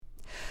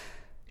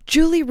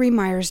Julie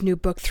Rehmeyer's new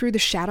book, Through the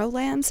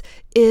Shadowlands,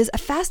 is a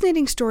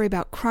fascinating story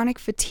about chronic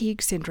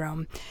fatigue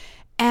syndrome,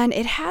 and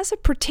it has a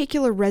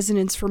particular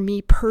resonance for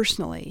me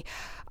personally.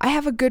 I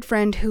have a good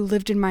friend who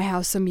lived in my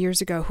house some years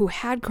ago who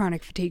had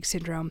chronic fatigue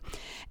syndrome,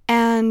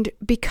 and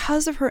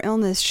because of her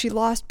illness, she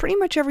lost pretty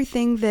much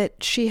everything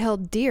that she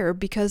held dear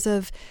because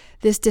of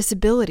this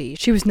disability.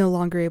 She was no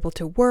longer able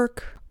to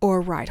work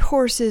or ride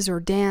horses or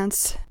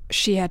dance.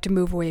 She had to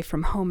move away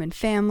from home and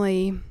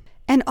family.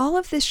 And all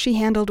of this she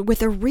handled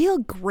with a real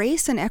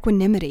grace and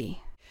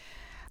equanimity,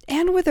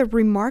 and with a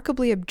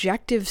remarkably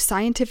objective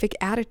scientific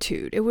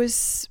attitude. It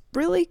was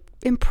really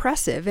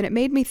impressive, and it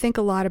made me think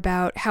a lot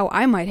about how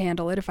I might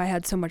handle it if I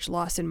had so much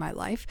loss in my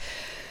life.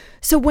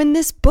 So when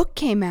this book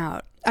came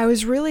out, I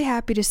was really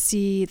happy to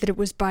see that it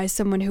was by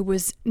someone who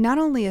was not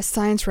only a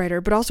science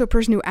writer, but also a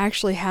person who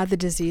actually had the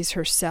disease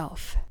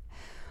herself.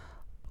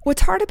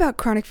 What's hard about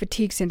chronic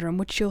fatigue syndrome,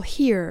 which you'll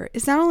hear,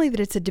 is not only that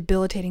it's a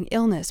debilitating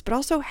illness, but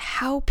also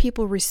how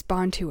people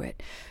respond to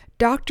it.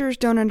 Doctors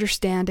don't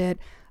understand it.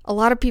 A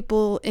lot of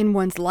people in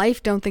one's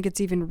life don't think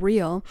it's even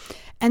real.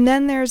 And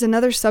then there's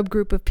another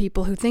subgroup of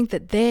people who think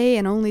that they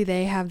and only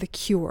they have the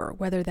cure,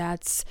 whether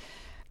that's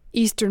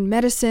Eastern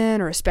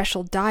medicine or a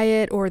special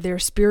diet or their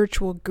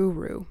spiritual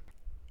guru.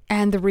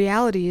 And the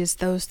reality is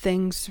those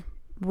things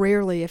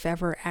rarely, if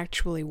ever,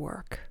 actually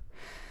work.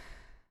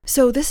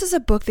 So this is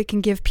a book that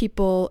can give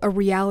people a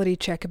reality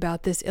check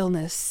about this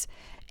illness.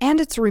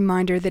 And it's a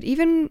reminder that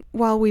even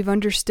while we've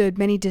understood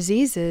many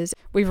diseases,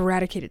 we've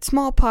eradicated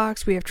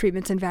smallpox, we have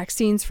treatments and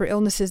vaccines for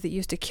illnesses that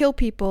used to kill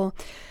people,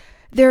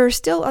 there are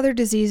still other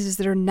diseases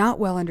that are not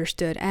well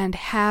understood and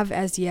have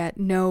as yet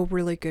no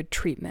really good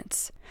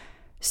treatments.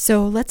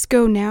 So let's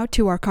go now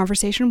to our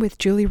conversation with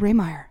Julie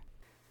Rehmeyer.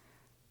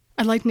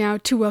 I'd like now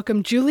to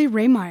welcome Julie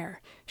Rehmeyer.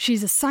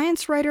 She's a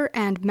science writer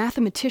and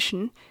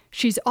mathematician.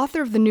 She's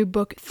author of the new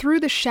book, Through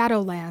the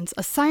Shadowlands,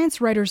 a science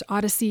writer's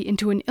odyssey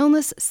into an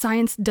illness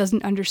science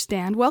doesn't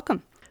understand.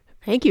 Welcome.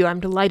 Thank you. I'm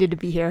delighted to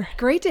be here.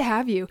 Great to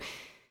have you.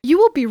 You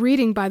will be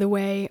reading, by the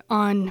way,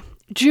 on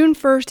June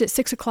 1st at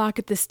 6 o'clock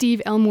at the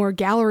Steve Elmore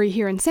Gallery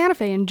here in Santa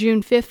Fe, and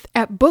June 5th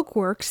at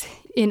Bookworks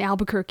in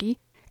Albuquerque.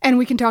 And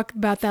we can talk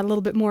about that a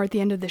little bit more at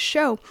the end of the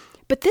show.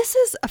 But this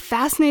is a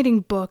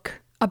fascinating book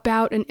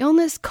about an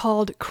illness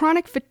called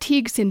chronic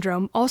fatigue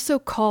syndrome, also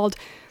called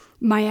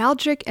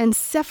myalgic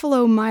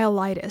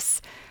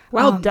encephalomyelitis.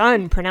 Well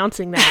done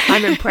pronouncing that.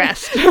 I'm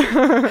impressed.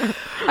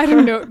 I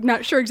don't know,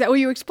 not sure exactly.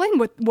 Well, you explain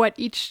what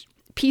each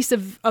piece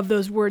of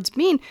those words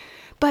mean,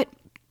 but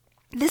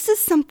this is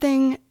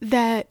something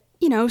that,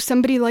 you know,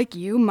 somebody like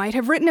you might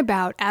have written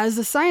about as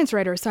a science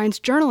writer, a science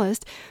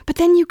journalist, but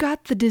then you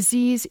got the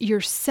disease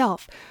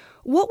yourself.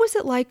 What was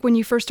it like when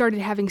you first started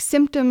having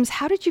symptoms?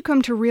 How did you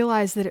come to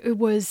realize that it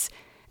was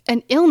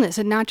an illness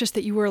and not just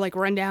that you were like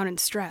run down and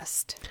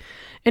stressed?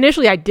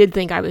 Initially, I did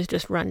think I was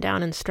just run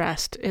down and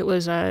stressed. It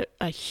was a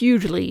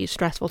hugely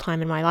stressful time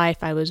in my life.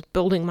 I was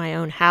building my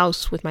own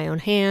house with my own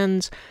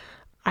hands.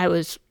 I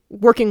was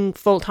working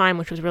full-time,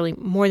 which was really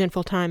more than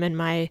full-time, and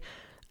my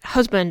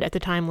husband at the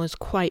time was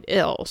quite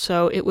ill.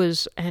 So it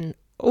was an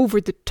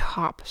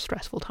over-the-top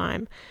stressful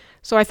time.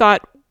 So I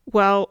thought,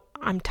 well,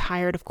 I'm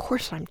tired. Of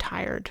course I'm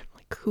tired.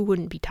 Like, who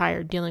wouldn't be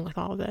tired dealing with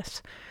all of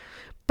this?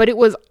 But it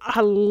was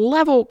a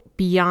level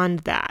beyond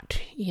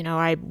that. You know,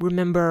 I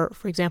remember,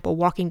 for example,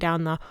 walking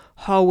down the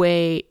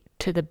hallway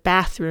to the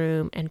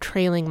bathroom and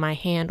trailing my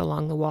hand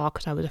along the wall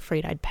because I was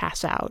afraid I'd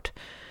pass out.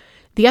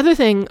 The other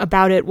thing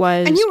about it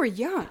was... And you were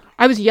young.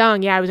 I was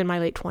young, yeah, I was in my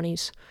late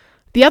 20s.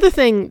 The other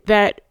thing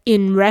that,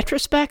 in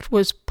retrospect,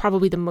 was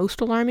probably the most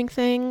alarming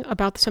thing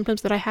about the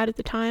symptoms that I had at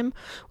the time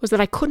was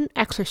that I couldn't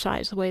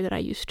exercise the way that I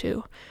used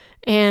to.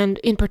 And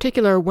in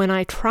particular, when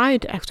I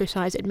tried to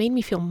exercise, it made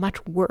me feel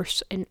much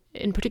worse. And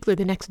in particular,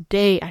 the next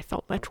day, I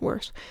felt much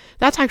worse.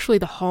 That's actually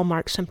the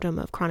hallmark symptom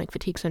of chronic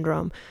fatigue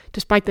syndrome.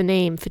 Despite the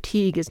name,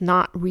 fatigue is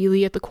not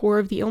really at the core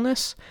of the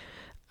illness.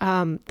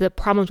 The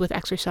problems with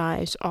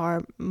exercise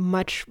are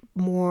much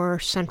more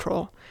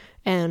central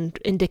and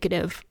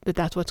indicative that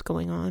that's what's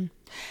going on.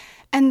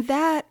 And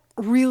that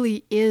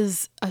really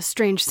is a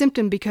strange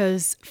symptom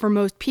because for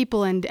most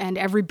people and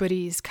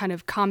everybody's kind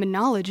of common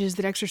knowledge is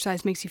that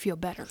exercise makes you feel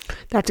better.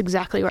 That's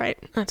exactly right.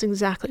 That's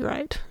exactly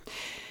right.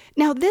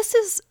 Now, this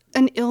is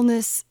an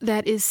illness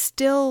that is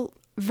still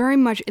very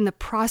much in the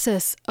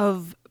process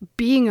of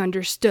being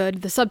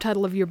understood. The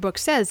subtitle of your book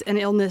says, An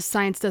Illness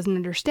Science Doesn't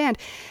Understand.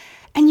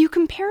 And you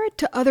compare it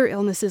to other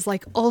illnesses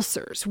like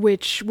ulcers,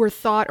 which were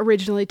thought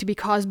originally to be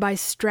caused by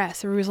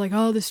stress. Everybody's like,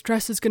 oh, the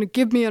stress is going to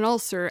give me an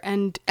ulcer.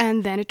 And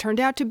then it turned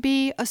out to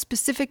be a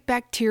specific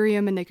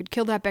bacterium, and they could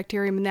kill that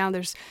bacterium, and now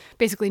there's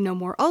basically no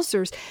more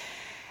ulcers.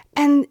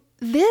 And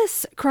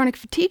this chronic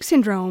fatigue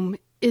syndrome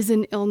is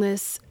an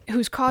illness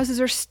whose causes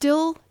are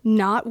still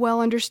not well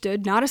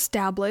understood, not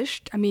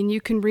established. I mean, you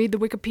can read the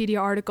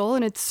Wikipedia article,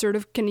 and it's sort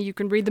of, you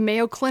can read the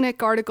Mayo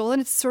Clinic article, and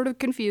it's sort of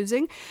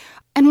confusing.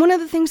 And one of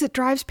the things that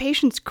drives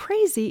patients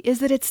crazy is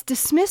that it's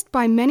dismissed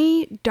by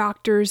many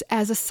doctors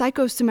as a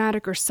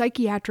psychosomatic or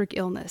psychiatric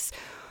illness.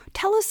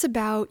 Tell us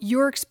about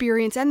your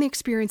experience and the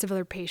experience of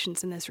other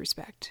patients in this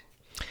respect.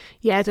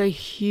 Yeah, it's a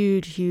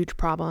huge, huge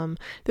problem.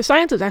 The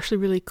science is actually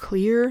really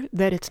clear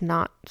that it's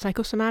not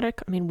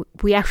psychosomatic. I mean,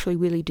 we actually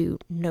really do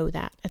know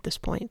that at this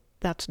point.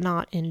 That's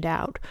not in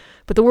doubt.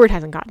 But the word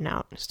hasn't gotten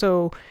out.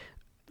 So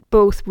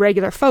both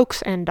regular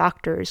folks and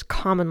doctors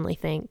commonly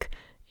think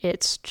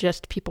it's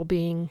just people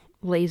being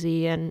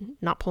lazy and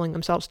not pulling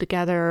themselves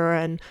together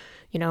and,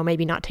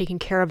 maybe not taking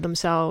care of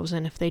themselves.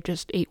 And if they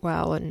just ate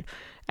well and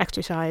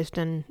exercised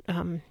and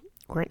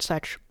weren't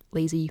such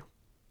lazy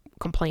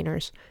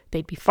complainers,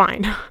 they'd be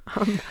fine.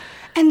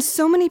 And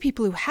so many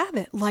people who have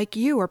it, like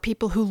you, are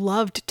people who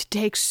loved to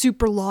take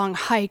super long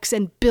hikes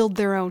and build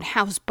their own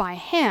house by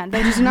hand.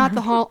 That is not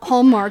the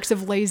hallmarks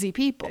of lazy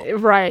people.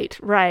 Right.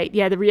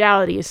 Yeah, the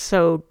reality is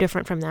so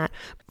different from that.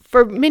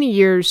 For many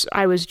years,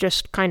 I was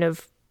just kind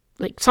of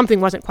like something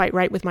wasn't quite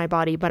right with my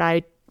body, but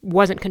I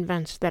wasn't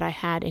convinced that I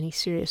had any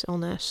serious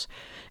illness.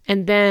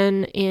 And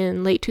then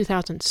in late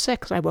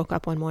 2006, I woke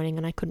up one morning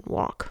and I couldn't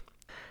walk.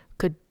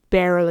 Could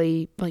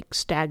barely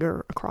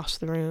stagger across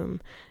the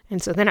room.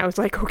 And so then I was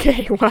like,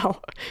 okay,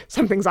 well,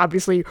 something's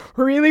obviously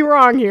really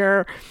wrong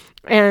here.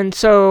 And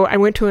so I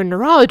went to a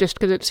neurologist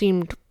because it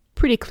seemed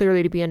pretty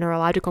clearly to be a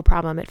neurological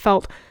problem. It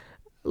felt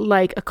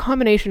like a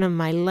combination of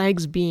my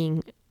legs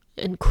being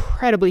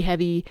incredibly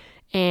heavy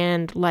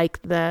and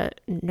like the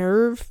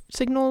nerve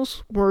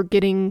signals were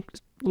getting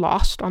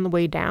lost on the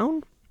way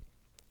down.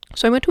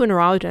 So I went to a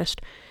neurologist,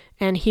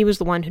 and he was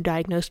the one who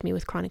diagnosed me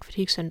with chronic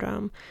fatigue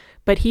syndrome.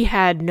 But he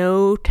had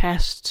no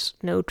tests,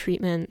 no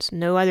treatments,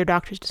 no other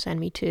doctors to send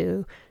me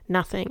to,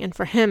 nothing. And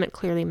for him, it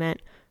clearly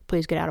meant,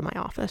 please get out of my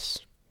office.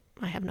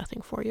 I have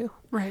nothing for you.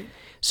 Right.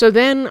 So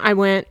then I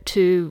went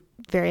to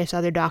various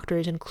other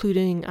doctors,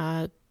 including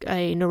a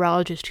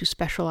neurologist who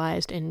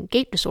specialized in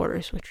gait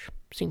disorders, which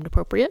seemed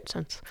appropriate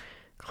since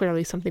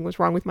clearly something was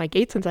wrong with my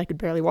gait since I could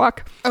barely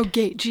walk. Oh,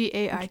 gait,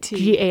 G-A-I-T.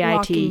 G-A-I-T,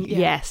 walking, yeah.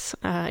 Yes,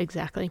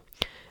 exactly.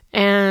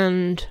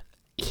 And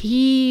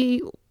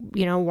he,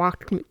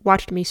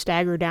 watched me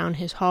stagger down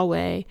his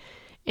hallway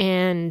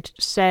and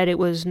said it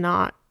was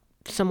not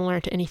similar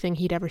to anything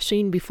he'd ever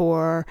seen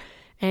before.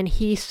 And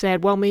he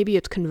said, well, maybe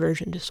it's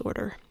conversion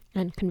disorder.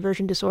 And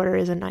conversion disorder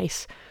is a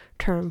nice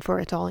term for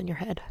it's all in your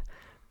head.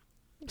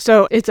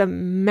 So it's a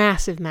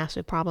massive,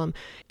 massive problem.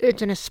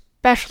 It's an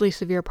especially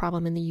severe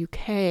problem in the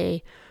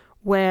UK,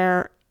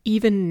 where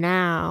even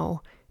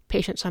now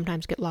patients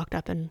sometimes get locked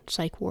up in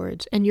psych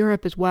wards. In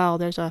Europe as well,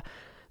 there's a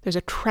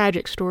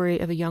tragic story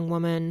of a young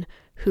woman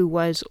who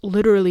was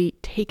literally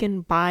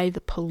taken by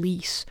the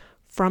police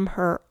from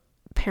her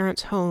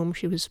parents' home.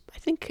 She was, I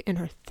think, in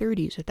her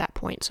 30s at that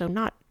point, so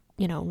not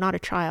a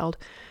child,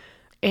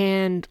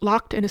 and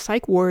locked in a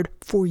psych ward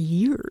for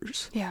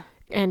years. Yeah.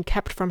 And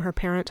kept from her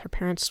parents. Her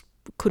parents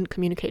couldn't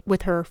communicate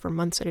with her for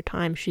months at a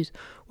time. She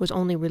was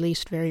only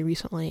released very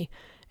recently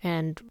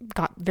and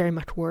got very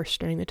much worse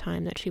during the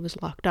time that she was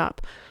locked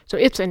up. So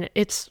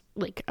it's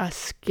like a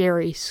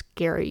scary,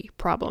 scary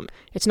problem.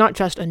 It's not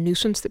just a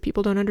nuisance that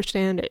people don't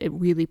understand. It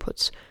really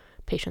puts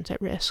patients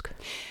at risk.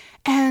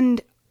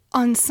 And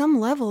on some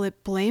level,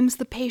 it blames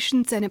the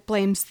patients and it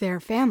blames their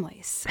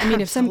families. I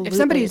mean, if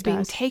somebody is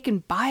being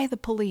taken by the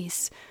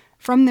police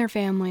from their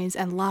families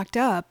and locked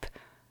up,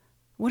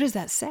 what does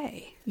that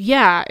say?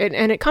 Yeah,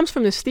 and it comes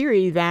from this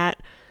theory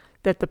that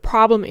the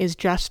problem is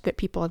just that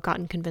people have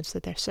gotten convinced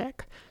that they're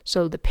sick.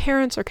 So the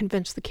parents are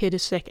convinced the kid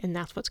is sick, and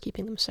that's what's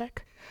keeping them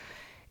sick.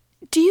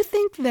 Do you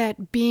think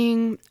that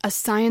being a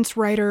science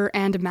writer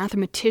and a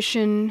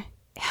mathematician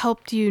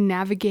helped you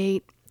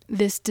navigate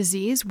this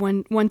disease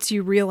once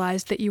you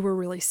realized that you were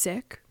really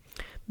sick?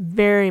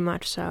 Very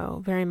much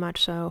so,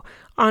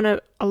 on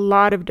a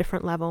lot of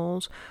different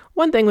levels.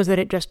 One thing was that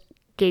it just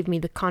gave me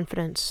the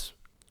confidence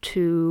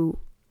to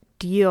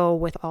deal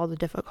with all the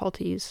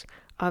difficulties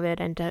of it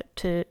and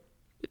to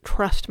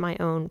trust my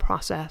own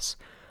process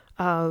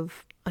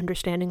of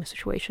understanding the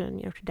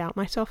situation, to doubt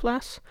myself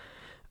less.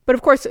 But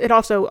of course, it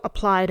also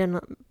applied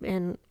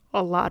in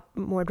a lot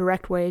more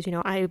direct ways.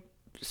 I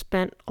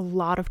spent a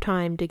lot of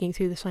time digging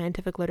through the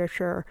scientific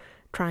literature,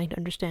 trying to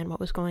understand what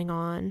was going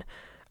on.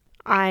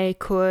 I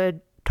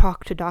could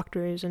talk to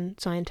doctors and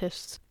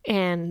scientists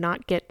and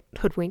not get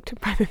hoodwinked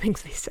by the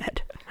things they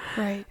said.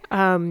 Right.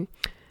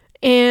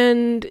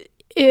 And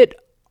it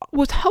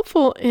was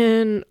helpful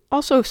in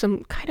also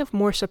some kind of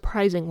more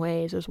surprising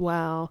ways as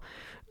well,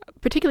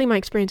 particularly my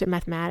experience at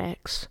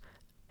mathematics.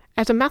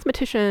 As a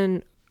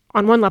mathematician,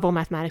 on one level,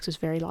 mathematics is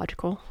very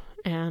logical,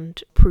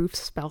 and proofs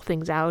spell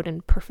things out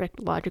in perfect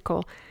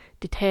logical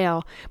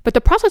detail. But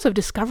the process of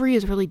discovery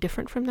is really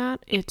different from that.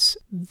 It's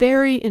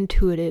very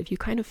intuitive. You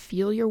kind of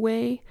feel your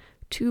way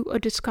to a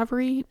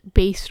discovery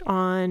based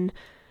on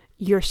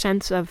your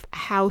sense of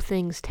how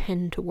things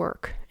tend to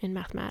work in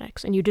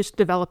mathematics. And you just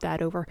develop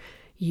that over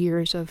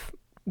years of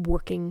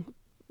working,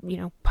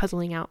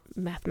 puzzling out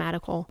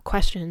mathematical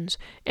questions.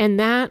 And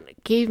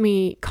that gave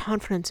me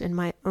confidence in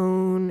my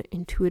own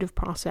intuitive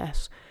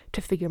process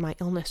to figure my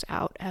illness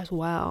out as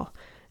well.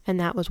 And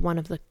that was one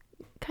of the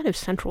kind of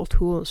central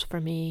tools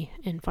for me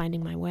in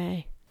finding my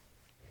way.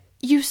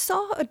 You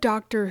saw a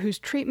doctor whose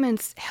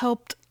treatments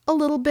helped a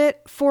little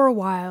bit for a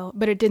while,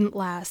 but it didn't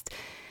last.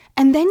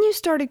 And then you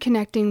started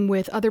connecting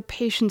with other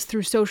patients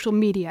through social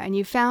media, and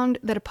you found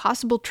that a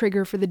possible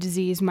trigger for the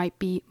disease might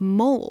be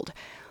mold.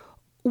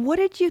 What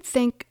did you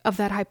think of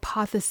that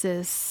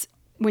hypothesis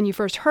when you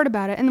first heard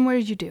about it, and what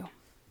did you do?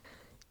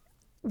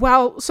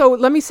 Well, so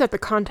let me set the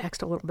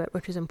context a little bit,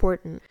 which is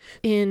important.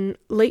 In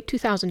late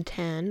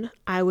 2010,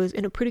 I was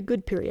in a pretty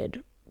good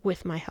period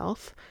with my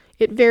health.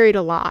 It varied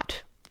a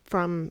lot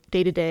from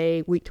day to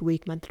day, week to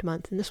week, month to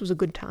month, and this was a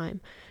good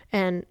time.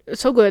 And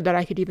so good that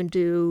I could even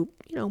do,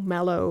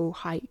 mellow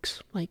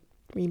hikes, like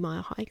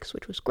 3-mile hikes,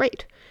 which was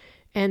great.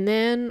 And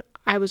then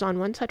I was on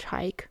one such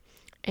hike,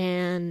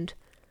 and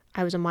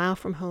I was a mile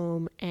from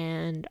home,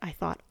 and I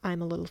thought,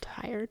 I'm a little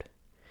tired.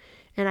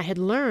 And I had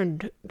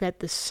learned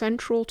that the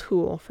central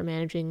tool for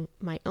managing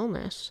my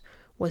illness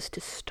was to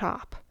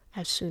stop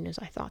as soon as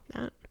I thought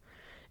that.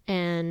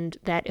 And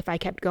that if I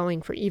kept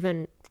going for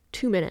even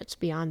 2 minutes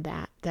beyond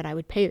that I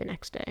would pay the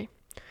next day.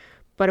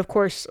 But of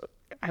course,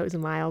 I was a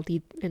mile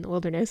deep in the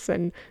wilderness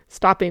and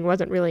stopping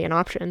wasn't really an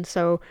option.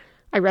 So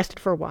I rested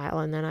for a while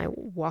and then I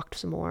walked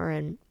some more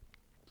and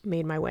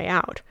made my way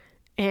out.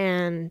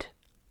 And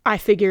I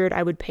figured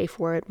I would pay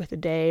for it with a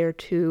day or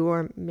 2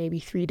 or maybe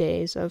 3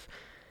 days of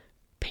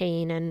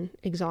pain and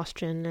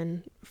exhaustion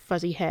and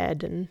fuzzy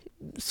head and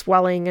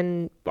swelling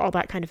and all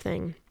that kind of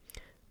thing.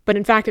 But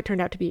in fact, it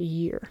turned out to be a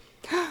year.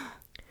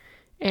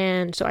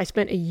 And so I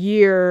spent a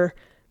year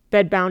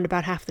bedbound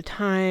about half the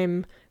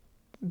time,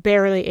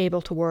 barely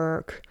able to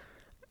work,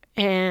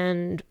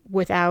 and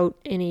without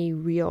any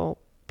real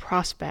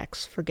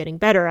prospects for getting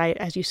better.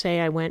 As you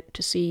say, I went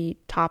to see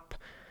top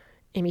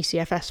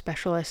ME/CFS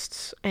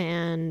specialists,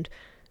 and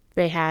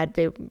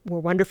they were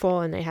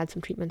wonderful, and they had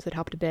some treatments that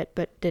helped a bit,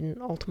 but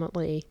didn't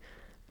ultimately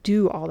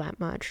do all that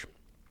much.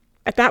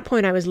 At that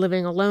point, I was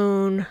living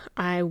alone.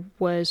 I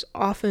was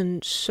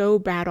often so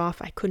bad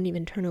off, I couldn't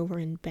even turn over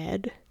in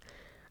bed.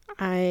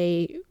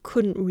 I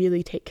couldn't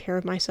really take care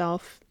of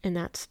myself in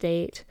that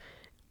state.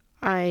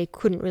 I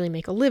couldn't really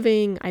make a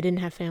living. I didn't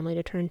have family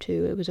to turn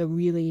to. It was a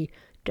really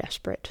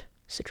desperate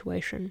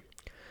situation.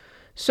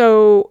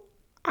 So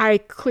I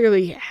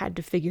clearly had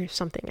to figure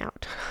something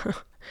out.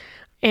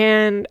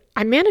 And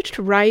I managed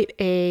to write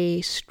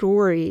a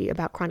story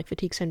about chronic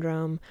fatigue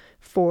syndrome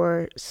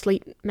for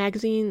Slate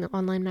magazine, the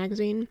online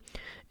magazine.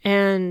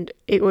 And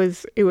it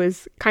was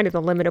kind of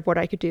the limit of what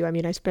I could do. I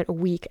mean, I spent a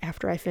week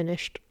after I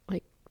finished,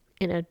 like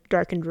in a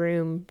darkened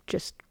room,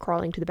 just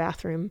crawling to the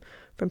bathroom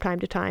from time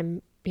to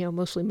time,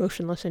 mostly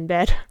motionless in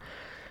bed.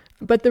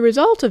 But the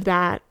result of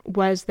that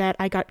was that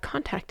I got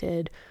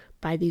contacted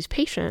by these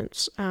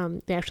patients.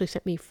 They actually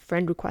sent me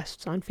friend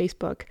requests on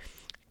Facebook.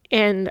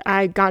 And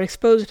I got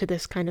exposed to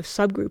this kind of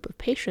subgroup of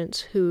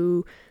patients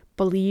who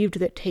believed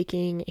that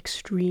taking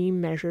extreme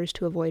measures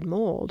to avoid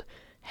mold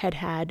had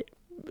had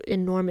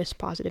enormous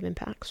positive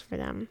impacts for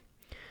them.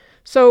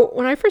 So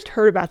when I first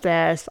heard about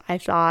this, I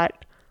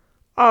thought,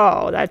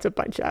 oh, that's a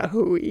bunch of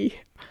hooey.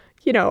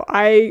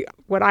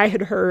 What I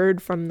had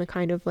heard from the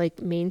kind of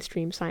like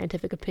mainstream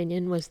scientific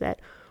opinion was that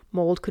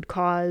mold could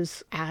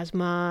cause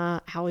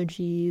asthma,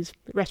 allergies,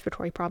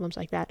 respiratory problems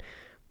like that.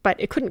 But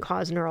it couldn't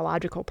cause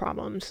neurological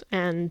problems.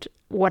 And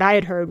what I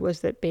had heard was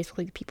that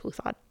basically the people who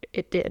thought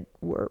it did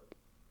were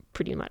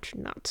pretty much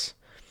nuts.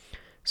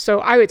 So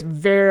I was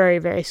very,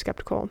 very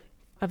skeptical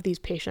of these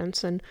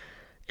patients. And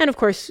of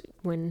course,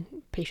 when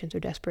patients are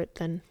desperate,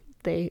 then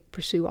they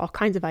pursue all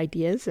kinds of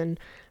ideas. And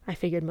I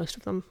figured most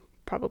of them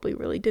probably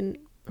really didn't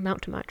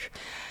amount to much.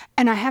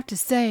 And I have to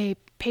say,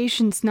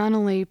 patients not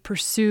only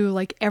pursue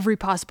like every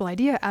possible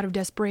idea out of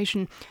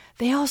desperation,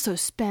 they also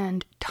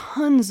spend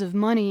tons of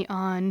money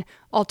on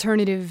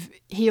alternative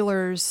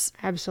healers.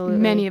 Absolutely.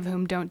 Many of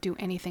whom don't do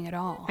anything at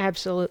all.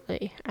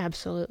 Absolutely.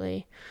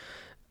 Absolutely.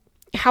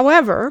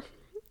 However,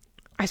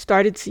 I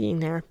started seeing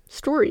their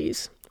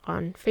stories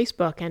on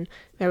Facebook, and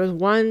there was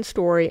one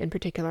story in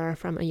particular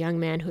from a young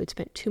man who had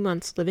spent 2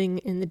 months living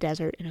in the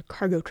desert in a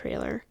cargo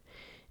trailer,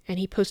 and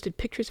he posted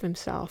pictures of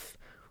himself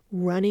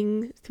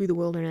running through the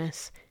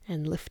wilderness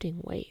and lifting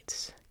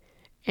weights.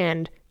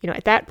 And,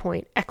 at that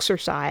point,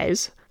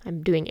 exercise,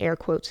 I'm doing air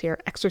quotes here,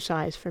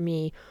 exercise for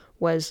me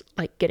was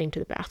like getting to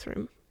the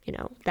bathroom.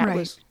 That Right.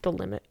 was the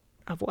limit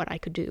of what I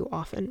could do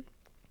often.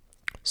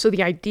 So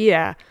the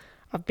idea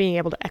of being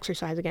able to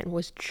exercise again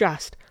was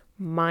just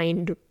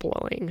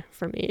mind-blowing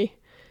for me.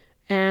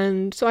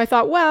 And so I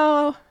thought,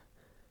 well,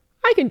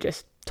 I can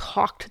just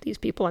talk to these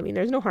people. I mean,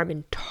 there's no harm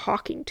in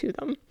talking to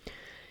them.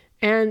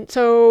 And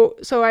so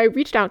I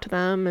reached out to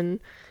them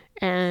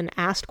and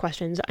asked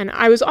questions. And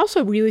I was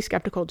also really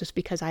skeptical just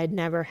because I had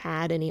never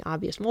had any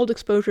obvious mold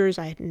exposures.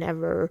 I had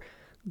never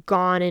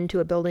gone into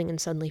a building and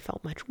suddenly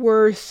felt much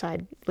worse.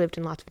 I'd lived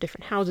in lots of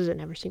different houses. It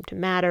never seemed to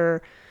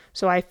matter.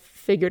 So I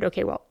figured,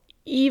 okay, well,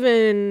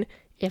 even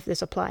if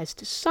this applies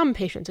to some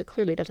patients, it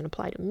clearly doesn't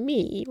apply to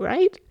me,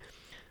 right?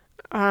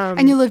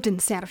 And you lived in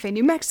Santa Fe,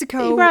 New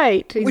Mexico.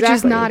 Right, exactly. Which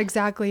is not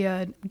exactly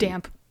a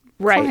damp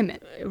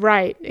climate.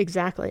 Right,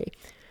 exactly.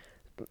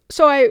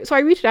 So I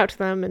reached out to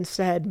them and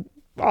said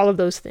all of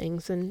those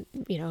things and,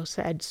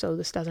 said, so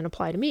this doesn't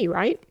apply to me,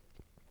 right?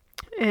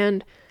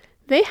 And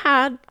they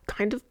had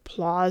kind of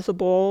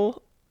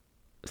plausible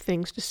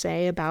things to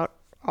say about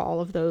all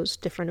of those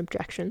different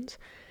objections.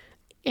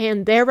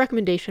 And their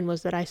recommendation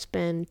was that I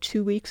spend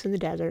 2 weeks in the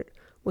desert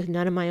with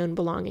none of my own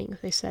belongings.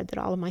 They said that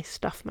all of my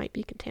stuff might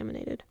be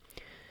contaminated.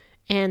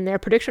 And their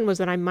prediction was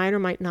that I might or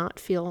might not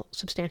feel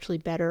substantially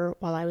better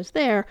while I was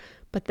there,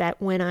 but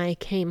that when I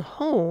came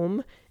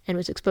home and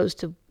was exposed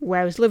to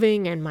where I was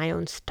living and my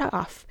own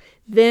stuff,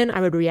 then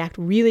I would react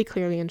really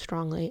clearly and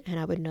strongly, and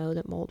I would know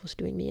that mold was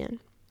doing me in.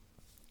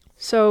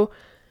 So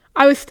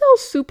I was still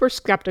super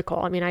skeptical.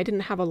 I mean, I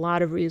didn't have a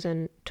lot of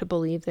reason to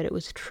believe that it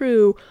was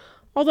true,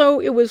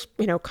 although it was,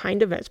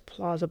 kind of as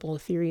plausible a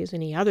theory as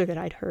any other that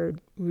I'd heard,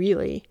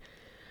 really.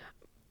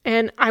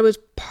 And I was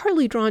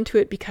partly drawn to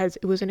it because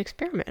it was an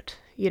experiment.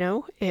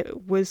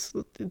 It was,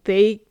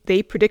 they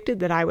predicted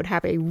that I would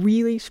have a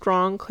really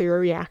strong, clear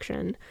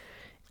reaction.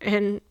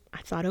 And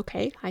I thought,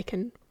 okay, I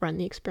can run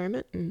the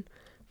experiment and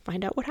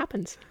find out what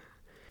happens.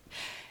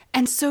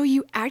 And so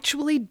you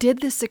actually did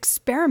this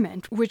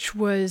experiment, which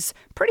was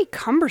pretty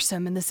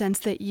cumbersome in the sense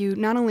that you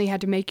not only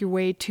had to make your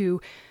way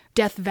to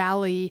Death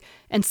Valley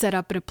and set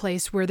up in a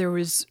place where there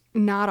was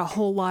not a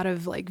whole lot of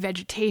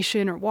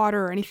vegetation or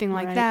water or anything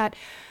like that,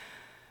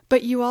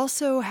 but you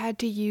also had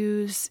to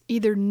use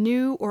either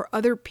new or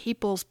other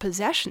people's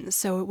possessions.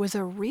 So it was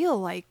a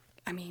real,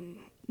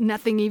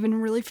 nothing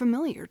even really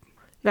familiar.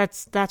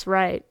 That's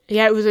right.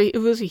 Yeah, it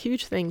was a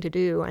huge thing to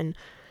do. And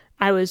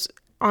I was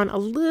on a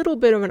little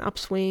bit of an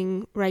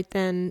upswing right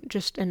then,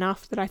 just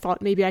enough that I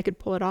thought maybe I could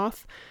pull it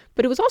off.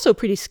 But it was also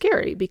pretty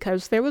scary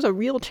because there was a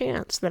real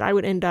chance that I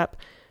would end up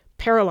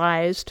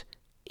paralyzed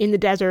in the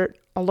desert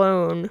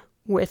alone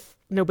with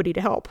nobody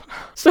to help.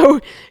 So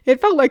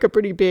it felt like a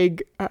pretty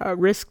big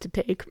risk to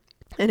take.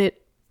 And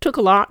it took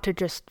a lot to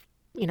just,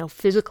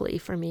 physically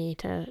for me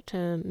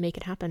to make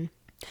it happen.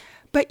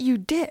 But you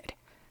did.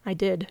 I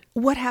did.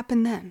 What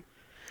happened then?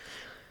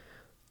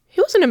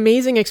 It was an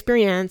amazing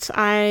experience.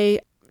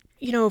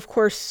 Of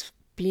course,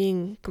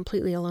 being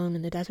completely alone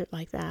in the desert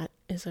like that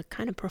is a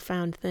kind of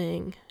profound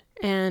thing.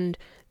 And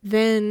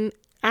then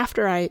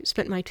after I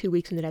spent my 2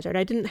 weeks in the desert,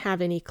 I didn't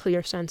have any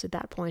clear sense at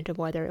that point of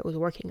whether it was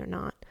working or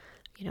not.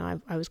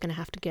 I was going to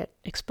have to get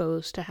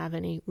exposed to have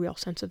any real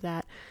sense of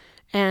that.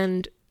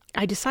 And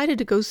I decided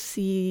to go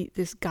see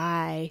this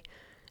guy,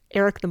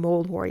 Eric the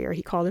Mold Warrior,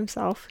 he called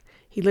himself.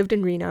 He lived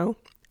in Reno,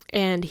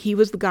 and he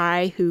was the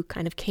guy who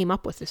kind of came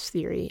up with this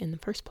theory in the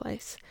first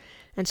place.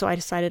 And so I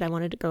decided I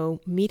wanted to go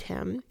meet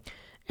him.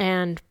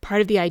 And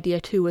part of the idea,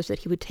 too, was that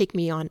he would take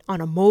me on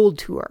a mold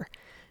tour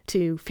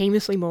to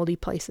famously moldy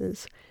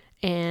places.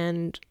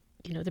 And,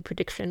 the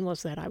prediction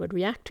was that I would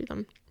react to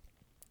them.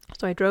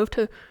 So I drove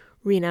to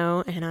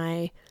Reno and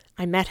I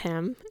met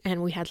him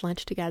and we had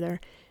lunch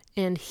together.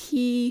 And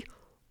he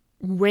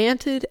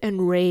ranted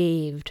and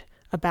raved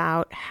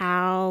about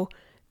how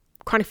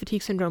chronic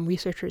fatigue syndrome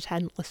researchers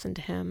hadn't listened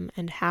to him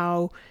and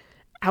how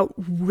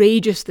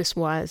outrageous this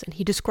was. And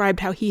he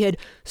described how he had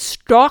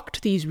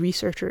stalked these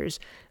researchers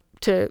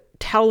to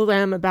tell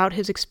them about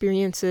his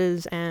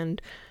experiences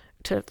and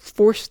to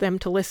force them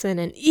to listen.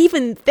 And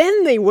even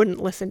then they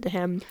wouldn't listen to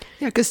him.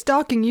 Yeah, because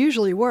stalking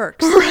usually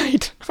works.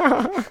 Right.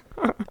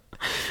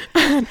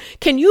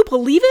 Can you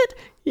believe it?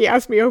 He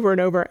asked me over and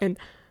over. And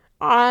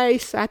I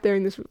sat there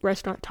in this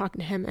restaurant talking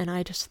to him and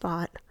I just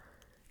thought,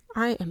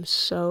 I am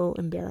so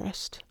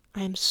embarrassed.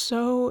 I am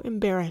so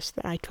embarrassed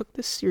that I took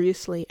this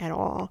seriously at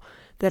all,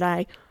 that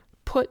I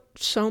put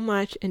so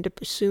much into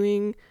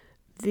pursuing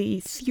the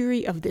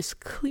theory of this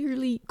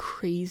clearly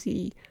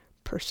crazy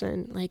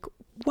person.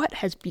 What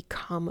has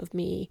become of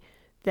me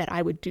that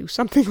I would do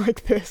something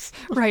like this?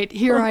 Right.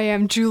 Here I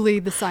am, Julie,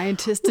 the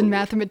scientist and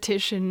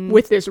mathematician,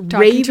 with this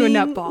talking to a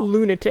nutball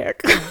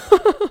lunatic.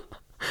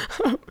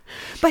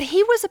 But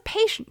he was a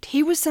patient.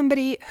 He was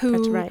somebody who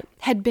That's right.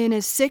 had been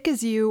as sick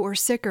as you or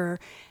sicker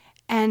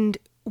and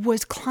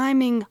was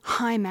climbing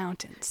high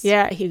mountains.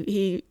 Yeah,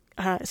 he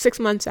 6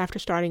 months after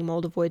starting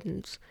mold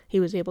avoidance, he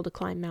was able to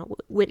climb Mount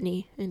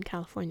Whitney in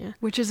California,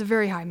 which is a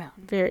very high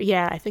mountain.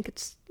 I think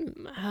it's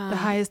the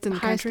highest in the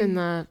country, in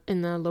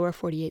the lower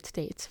 48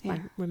 states, if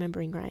I'm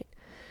remembering right.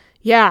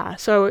 Yeah,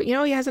 so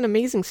he has an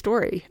amazing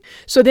story.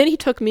 So then he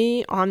took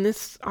me on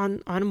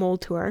a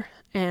mold tour,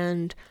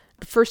 and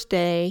the first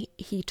day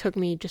he took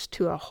me just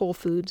to a Whole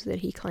Foods that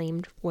he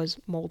claimed was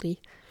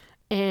moldy,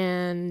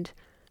 and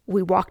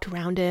we walked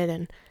around it,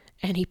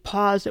 and he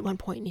paused at one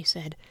point and he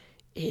said,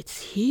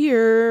 "It's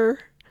here."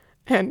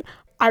 And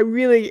I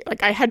really,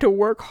 I had to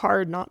work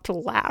hard not to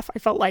laugh. I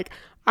felt like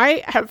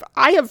I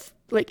have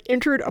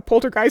entered a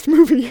Poltergeist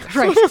movie.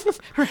 Right.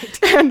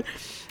 Right.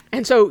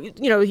 And so,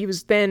 he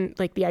was then,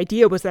 the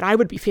idea was that I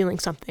would be feeling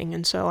something.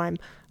 And so I'm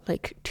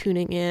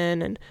tuning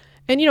in and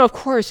of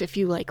course, if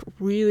you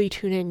really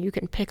tune in, you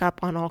can pick up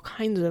on all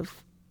kinds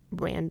of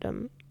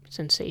random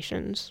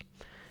sensations.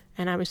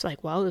 And I was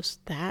like, well, does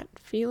that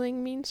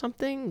feeling mean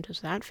something?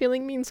 Does that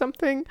feeling mean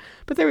something?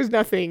 But there was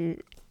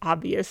nothing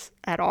obvious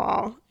at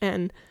all.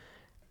 And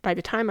by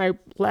the time I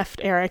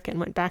left Eric and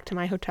went back to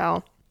my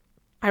hotel,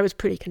 I was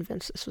pretty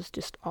convinced this was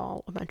just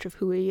all a bunch of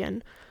hooey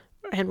and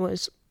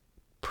was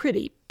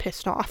pretty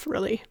pissed off,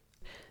 really.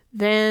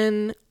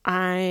 Then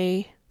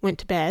I went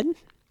to bed,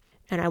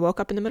 and I woke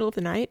up in the middle of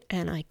the night,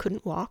 and I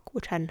couldn't walk,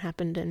 which hadn't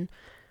happened in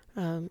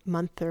a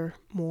month or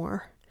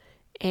more.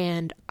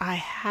 And I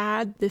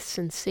had this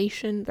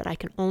sensation that I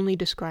can only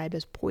describe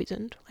as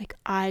poisoned. Like,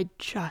 I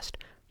just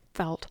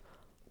felt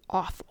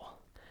awful.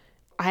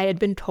 I had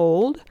been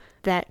told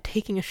that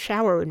taking a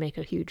shower would make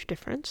a huge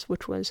difference,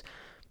 which was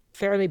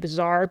fairly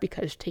bizarre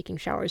because taking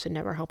showers had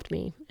never helped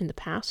me in the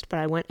past. But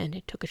I went and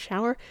I took a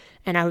shower,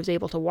 and I was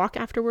able to walk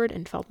afterward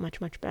and felt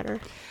much, much better.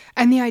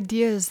 And the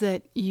idea is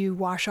that you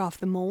wash off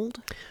the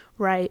mold?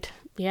 Right.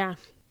 Yeah.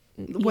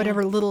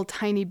 Whatever little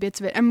tiny bits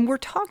of it. And we're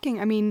talking,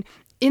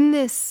 in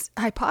this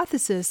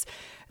hypothesis,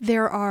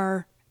 there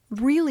are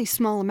really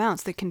small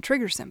amounts that can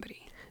trigger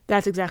somebody.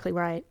 That's exactly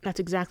right.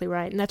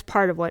 And that's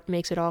part of what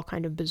makes it all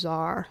kind of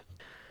bizarre.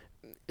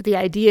 The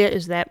idea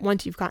is that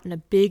once you've gotten a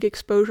big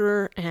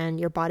exposure and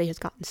your body has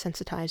gotten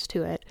sensitized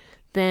to it,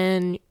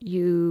 then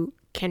you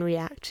can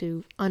react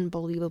to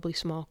unbelievably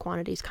small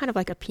quantities, kind of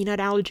like a peanut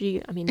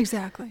allergy.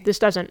 Exactly. This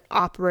doesn't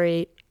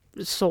operate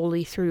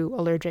solely through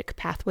allergic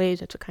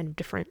pathways. It's a kind of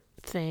different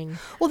thing.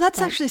 Well,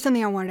 that's actually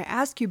something I wanted to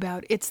ask you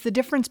about. It's the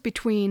difference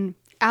between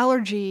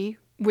allergy,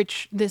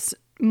 which this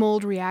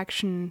mold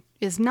reaction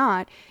is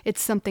not.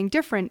 It's something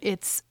different.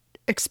 It's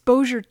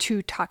exposure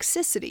to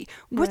toxicity.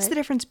 What's the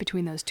difference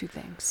between those two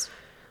things?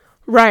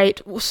 Right.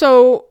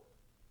 So,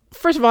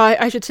 first of all,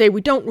 I should say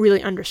we don't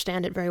really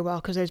understand it very well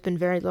because there's been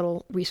very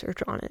little research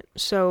on it.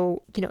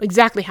 So,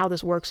 exactly how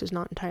this works is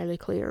not entirely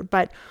clear.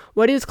 But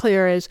what is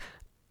clear is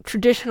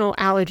traditional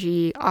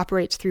allergy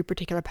operates through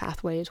particular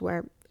pathways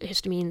where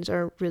histamines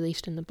are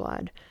released in the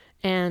blood.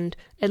 And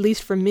at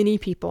least for many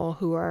people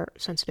who are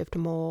sensitive to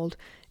mold,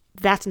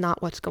 that's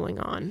not what's going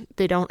on.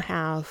 They don't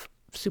have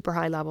super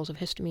high levels of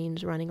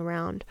histamines running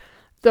around.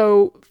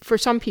 Though for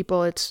some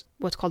people, it's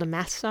what's called a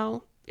mast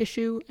cell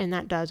issue, and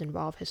that does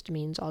involve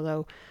histamines,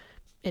 although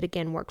it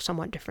again works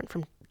somewhat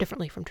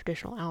differently from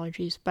traditional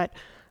allergies. But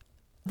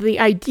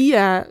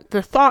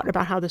the thought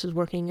about how this is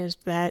working is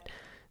that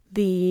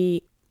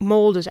the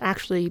mold has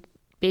actually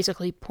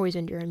basically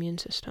poisoned your immune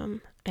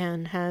system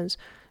and has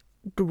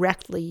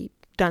directly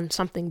done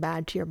something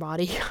bad to your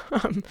body.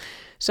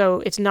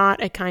 So it's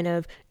not a kind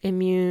of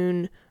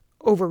immune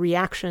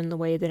overreaction the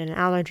way that an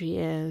allergy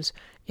is.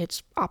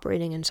 It's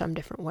operating in some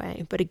different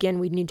way. But again,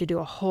 we need to do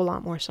a whole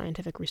lot more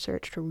scientific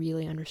research to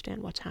really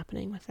understand what's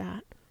happening with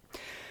that.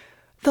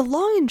 The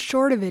long and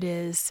short of it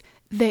is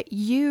that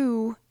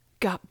you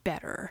got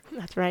better.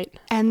 That's right.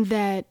 And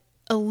that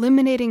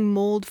eliminating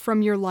mold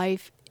from your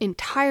life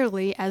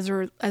entirely, as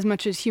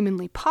much as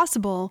humanly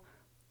possible,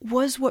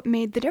 was what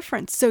made the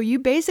difference. So you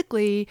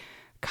basically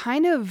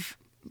kind of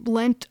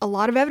lent a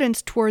lot of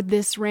evidence toward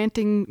this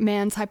ranting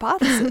man's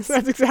hypothesis.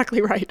 That's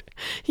exactly right.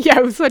 Yeah,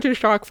 it was such a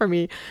shock for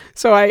me.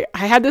 So I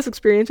had this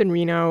experience in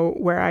Reno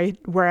where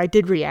I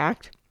did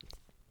react.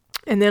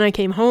 And then I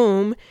came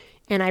home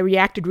and I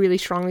reacted really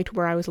strongly to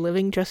where I was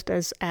living, just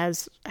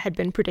as had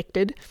been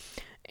predicted.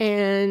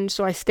 And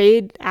so I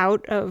stayed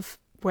out of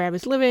where I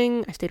was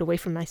living. I stayed away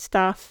from my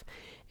stuff.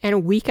 And a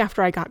week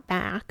after I got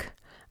back,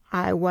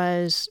 I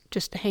was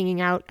just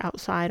hanging out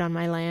outside on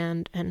my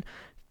land and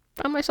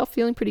found myself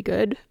feeling pretty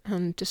good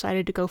and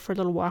decided to go for a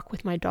little walk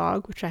with my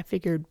dog, which I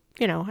figured,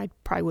 I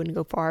probably wouldn't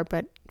go far,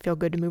 but feel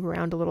good to move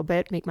around a little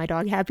bit, make my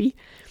dog happy.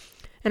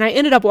 And I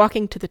ended up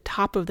walking to the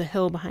top of the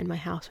hill behind my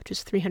house, which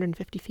is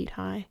 350 feet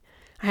high.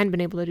 I hadn't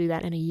been able to do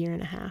that in a year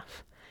and a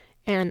half.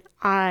 And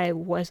I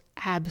was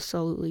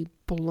absolutely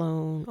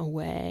blown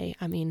away.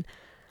 I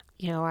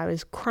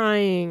was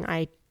crying.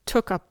 I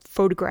took a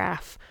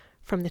photograph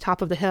from the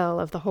top of the hill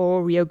of the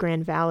whole Rio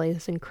Grande Valley,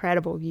 this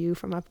incredible view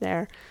from up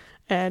there,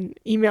 and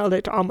emailed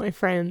it to all my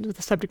friends with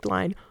the subject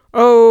line,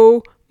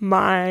 "Oh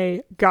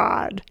my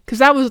God." Because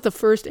that was the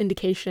first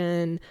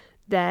indication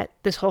that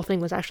this whole thing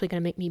was actually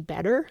going to make me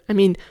better.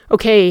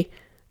 Okay,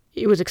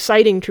 it was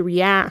exciting to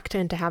react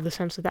and to have the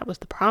sense that was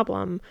the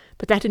problem,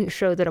 but that didn't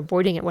show that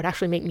avoiding it would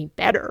actually make me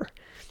better.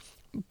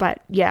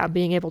 But yeah,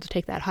 being able to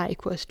take that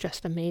hike was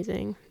just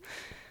amazing.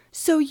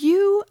 So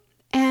you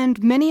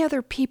and many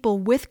other people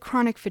with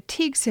chronic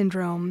fatigue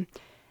syndrome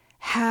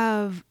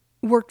have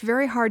worked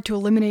very hard to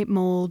eliminate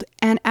mold,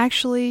 and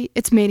actually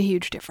it's made a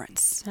huge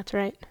difference. That's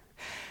right.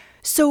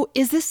 So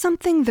is this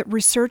something that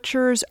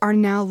researchers are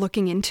now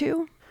looking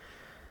into?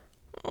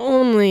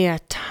 Only a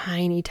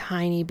tiny,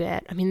 tiny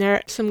bit. There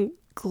are some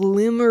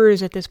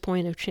glimmers at this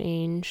point of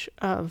change,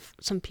 of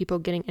some people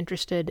getting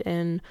interested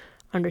in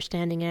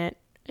understanding it.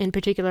 In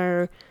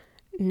particular,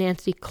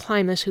 Nancy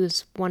Klimas,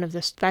 who's one of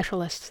the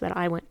specialists that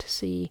I went to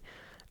see,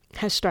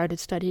 has started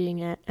studying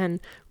it. And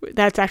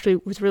that's actually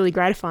was really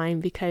gratifying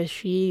because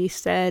she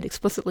said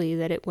explicitly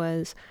that it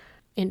was,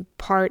 in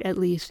part at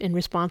least, in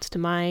response to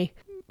my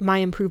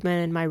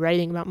improvement and my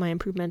writing about my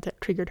improvement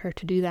that triggered her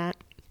to do that.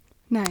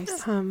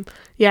 Nice.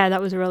 Yeah,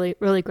 that was really,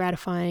 really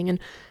gratifying.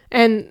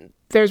 And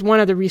there's one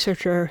other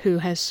researcher who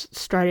has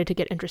started to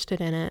get interested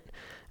in it.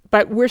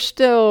 But we're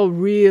still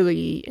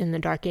really in the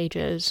dark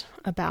ages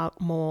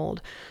about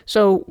mold.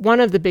 So one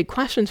of the big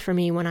questions for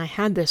me when I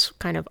had this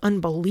kind of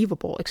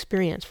unbelievable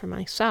experience for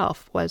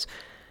myself was,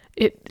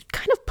 it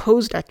kind of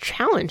posed a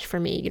challenge for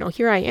me.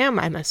 Here I am,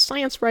 I'm a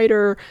science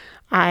writer,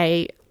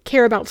 I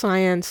care about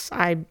science,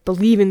 I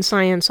believe in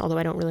science, although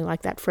I don't really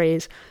like that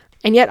phrase.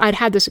 And yet I'd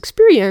had this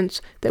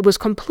experience that was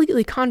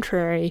completely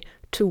contrary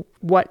to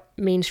what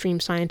mainstream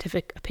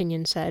scientific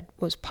opinion said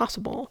was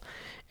possible.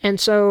 And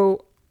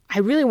so I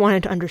really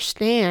wanted to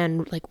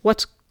understand,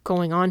 what's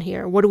going on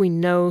here? What do we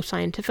know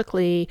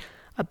scientifically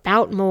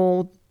about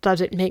mold?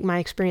 Does it make my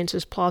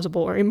experiences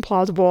plausible or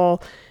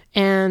implausible?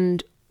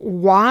 And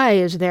why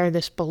is there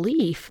this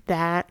belief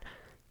that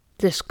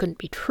this couldn't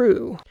be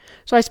true?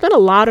 So I spent a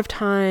lot of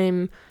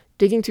time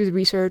digging through the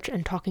research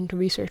and talking to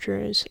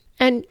researchers.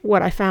 And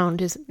what I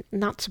found is,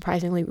 not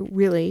surprisingly,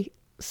 really,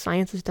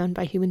 science is done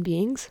by human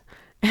beings.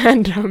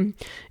 And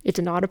it's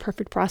not a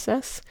perfect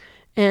process.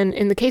 And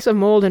in the case of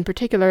mold in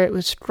particular, it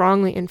was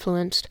strongly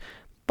influenced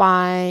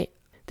by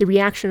the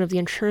reaction of the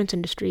insurance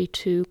industry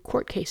to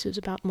court cases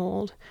about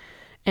mold.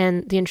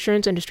 And the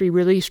insurance industry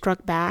really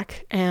struck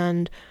back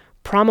and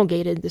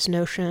promulgated this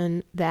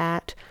notion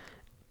that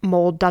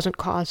mold doesn't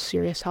cause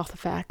serious health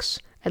effects,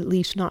 at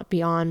least not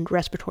beyond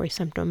respiratory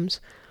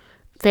symptoms.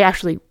 They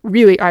actually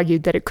really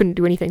argued that it couldn't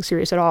do anything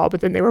serious at all,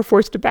 but then they were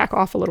forced to back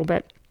off a little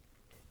bit.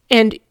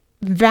 And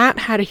that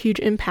had a huge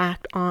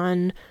impact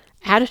on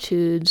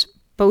attitudes,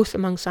 both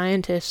among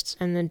scientists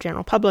and the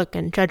general public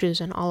and judges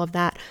and all of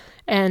that.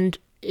 And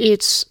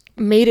it's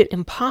made it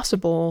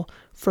impossible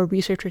for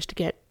researchers to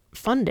get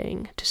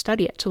funding to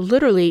study it. So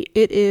literally,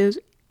 it is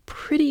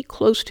pretty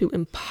close to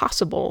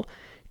impossible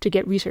to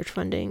get research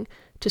funding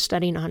to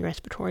study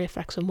non-respiratory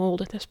effects of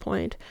mold at this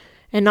point.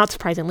 And not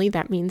surprisingly,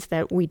 that means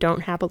that we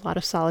don't have a lot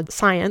of solid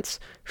science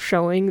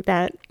showing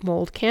that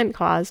mold can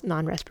cause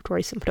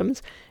non-respiratory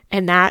symptoms.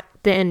 And that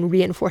then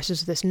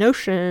reinforces this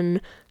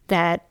notion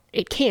that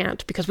it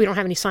can't, because we don't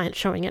have any science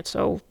showing it.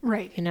 So,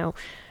 right.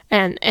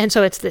 And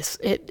so it's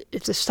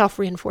a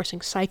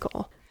self-reinforcing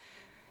cycle.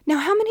 Now,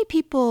 how many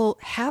people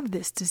have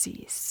this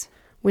disease?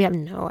 We have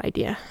no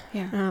idea.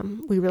 Yeah.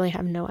 We really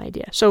have no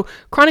idea. So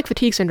chronic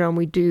fatigue syndrome,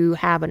 we do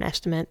have an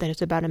estimate that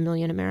it's about 1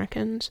 million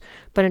Americans.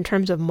 But in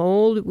terms of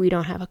mold, we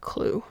don't have a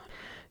clue,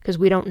 because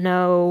we don't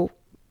know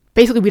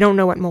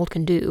what mold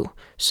can do.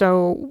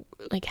 So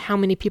how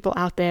many people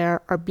out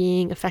there are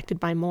being affected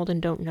by mold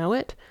and don't know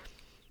it?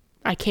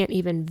 I can't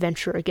even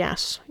venture a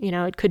guess.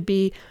 It could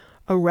be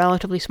a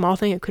relatively small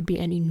thing. It could be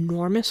an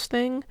enormous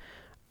thing.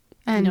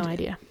 And no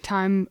idea.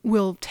 Time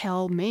will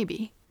tell,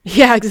 maybe.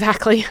 Yeah,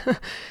 exactly.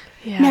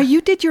 Yeah. Now,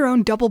 you did your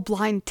own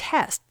double-blind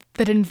test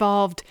that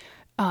involved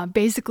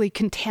basically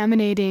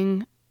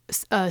contaminating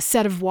a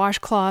set of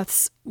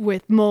washcloths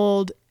with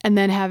mold and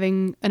then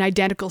having an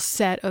identical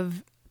set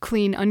of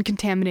clean,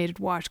 uncontaminated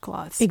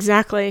washcloths.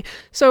 Exactly.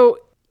 So,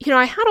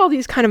 I had all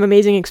these kind of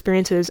amazing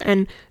experiences,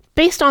 and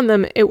based on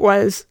them, it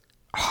was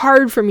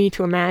hard for me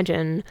to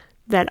imagine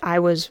that I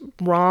was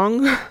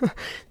wrong,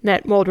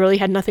 that mold really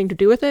had nothing to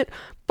do with it.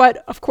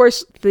 But of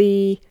course,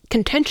 the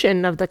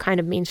contention of the kind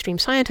of mainstream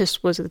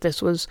scientists was that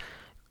this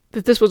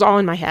was all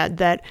in my head,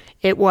 that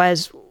it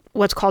was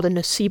what's called a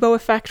nocebo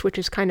effect, which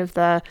is kind of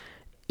the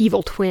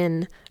evil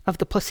twin of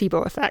the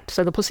placebo effect.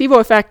 So the placebo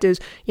effect is,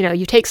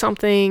 you take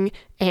something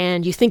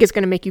and you think it's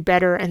going to make you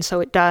better, and so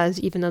it does,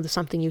 even though the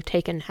something you've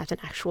taken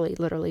hasn't actually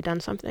literally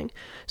done something.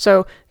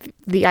 So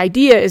the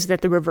idea is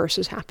that the reverse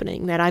is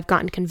happening, that I've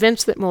gotten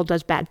convinced that mold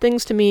does bad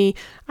things to me,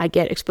 I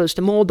get exposed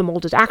to mold, the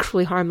mold is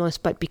actually harmless,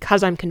 but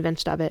because I'm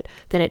convinced of it,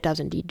 then it does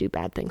indeed do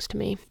bad things to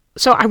me.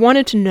 So I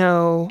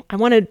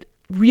wanted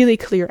really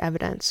clear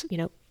evidence,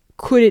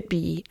 could it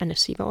be a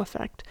nocebo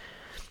effect?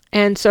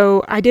 And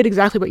so I did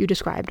exactly what you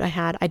described. I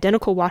had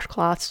identical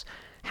washcloths.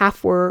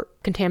 Half were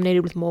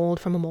contaminated with mold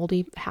from a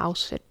moldy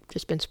house. It had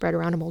just been spread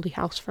around a moldy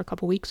house for a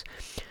couple weeks.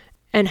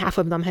 And half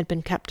of them had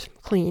been kept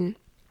clean.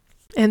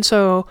 And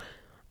so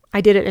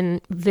I did it in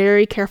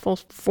very careful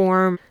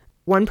form.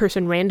 One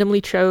person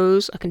randomly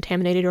chose a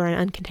contaminated or an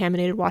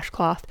uncontaminated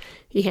washcloth.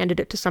 He handed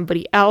it to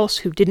somebody else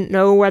who didn't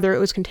know whether it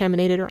was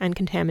contaminated or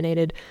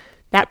uncontaminated.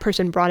 That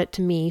person brought it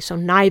to me, so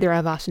neither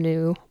of us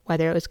knew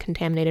whether it was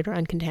contaminated or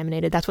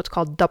uncontaminated. That's what's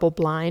called double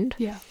blind.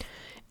 Yeah.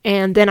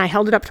 And then I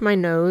held it up to my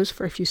nose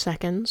for a few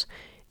seconds,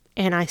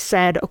 and I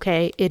said,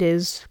 okay, it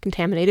is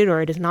contaminated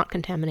or it is not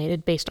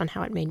contaminated based on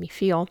how it made me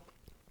feel.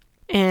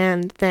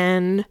 And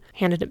then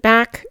handed it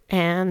back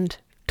and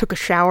took a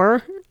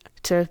shower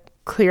to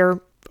clear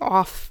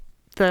off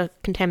the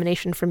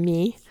contamination from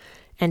me,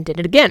 and did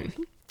it again.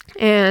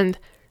 And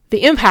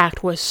the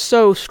impact was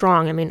so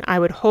strong. I mean, I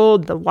would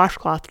hold the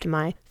washcloth to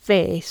my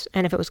face,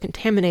 and if it was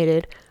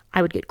contaminated,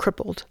 I would get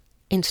crippled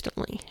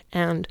instantly.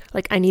 And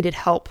I needed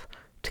help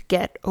to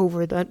get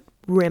over the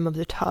rim of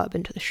the tub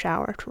into the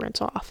shower to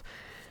rinse off.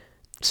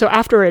 So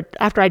after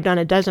I'd done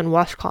a dozen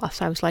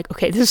washcloths, I was like,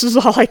 okay, this is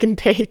all I can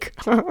take.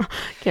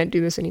 Can't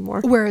do this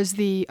anymore. Whereas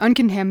the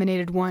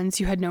uncontaminated ones,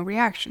 you had no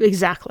reaction.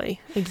 Exactly.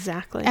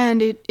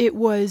 And it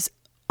was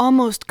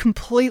almost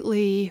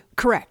completely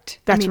correct.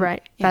 That's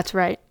right. Yeah. That's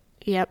right.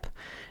 Yep.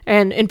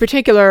 And in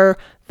particular,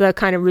 the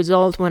kind of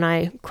result when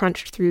I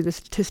crunched through the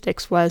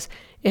statistics was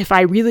if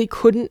I really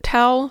couldn't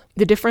tell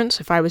the difference,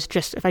 if I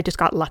just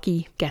got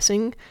lucky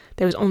guessing,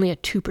 there was only a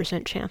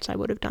 2% chance I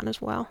would have done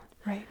as well.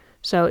 Right.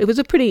 So it was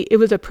a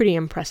pretty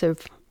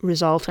impressive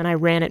result, and I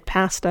ran it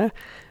past a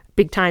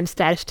big time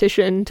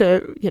statistician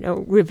to,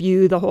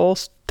 review the whole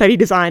study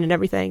design and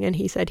everything, and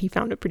he said he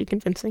found it pretty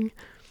convincing.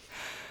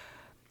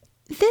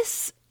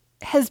 This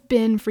has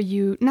been for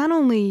you not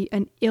only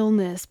an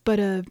illness, but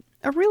a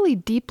really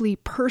deeply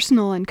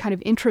personal and kind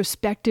of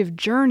introspective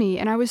journey.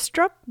 And I was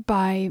struck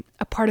by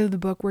a part of the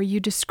book where you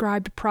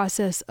described a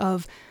process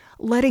of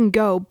letting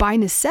go by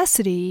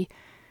necessity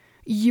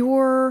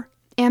your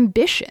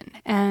ambition.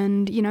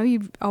 And,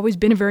 you've always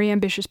been a very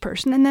ambitious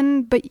person. And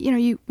then,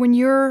 when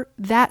you're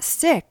that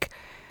sick,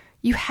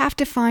 you have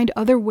to find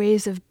other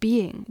ways of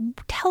being.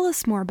 Tell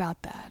us more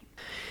about that.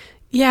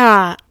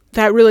 Yeah,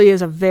 that really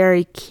is a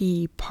very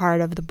key part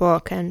of the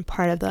book and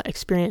part of the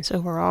experience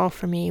overall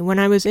for me. When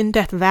I was in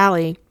Death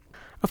Valley,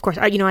 of course,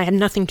 I had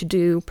nothing to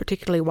do,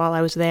 particularly while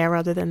I was there,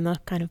 other than the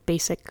kind of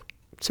basic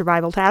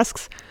survival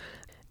tasks.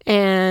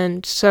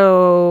 And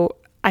so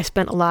I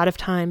spent a lot of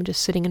time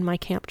just sitting in my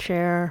camp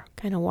chair,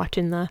 kind of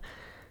watching the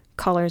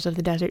colors of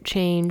the desert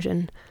change.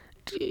 And,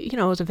 it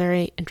was a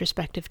very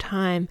introspective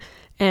time.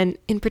 And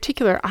in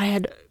particular, I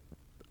had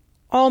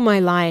all my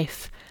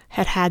life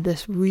had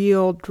this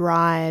real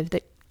drive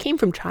that came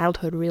from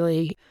childhood,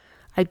 really.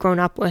 I'd grown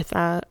up with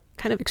a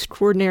kind of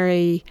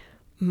extraordinary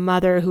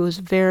mother who was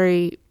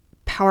very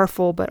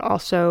powerful, but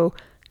also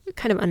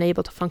kind of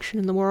unable to function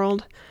in the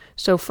world.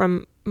 So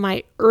from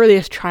my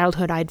earliest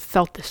childhood, I'd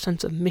felt this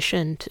sense of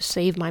mission to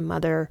save my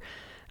mother.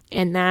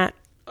 And that,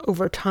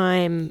 over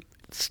time,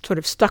 sort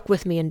of stuck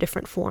with me in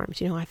different forms.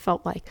 I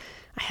felt like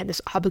I had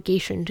this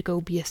obligation to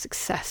go be a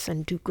success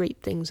and do great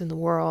things in the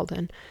world.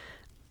 And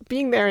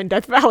being there in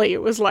Death Valley,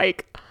 it was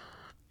like,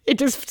 it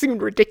just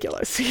seemed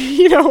ridiculous,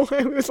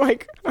 it was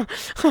like, I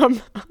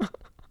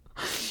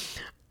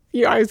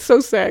was so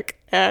sick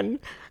and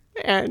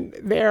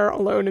there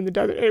alone in the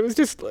desert. It was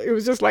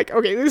just like,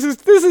 okay, this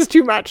is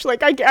too much.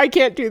 Like, I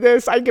can't do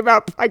this. I give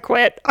up. I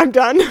quit. I'm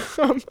done.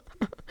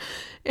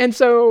 And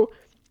so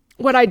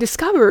what I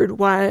discovered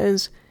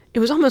was it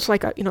was almost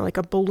like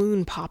a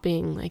balloon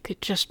popping, like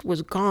it just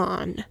was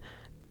gone.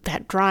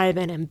 That drive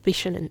and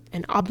ambition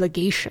and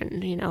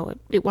obligation,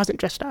 it wasn't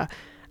just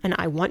an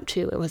I want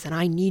to, it was an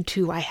I need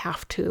to, I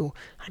have to,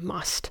 I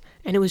must.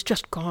 And it was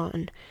just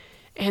gone.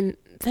 And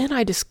then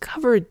I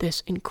discovered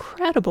this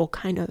incredible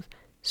kind of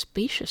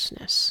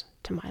spaciousness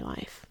to my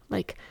life.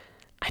 Like,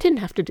 I didn't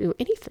have to do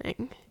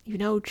anything,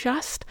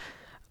 just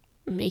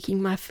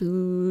making my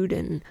food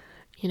and,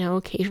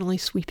 occasionally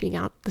sweeping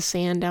out the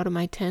sand out of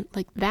my tent.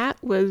 Like,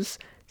 that was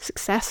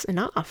success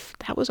enough.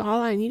 That was all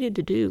I needed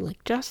to do,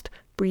 like just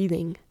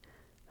breathing.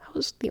 That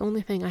was the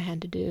only thing I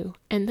had to do.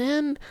 And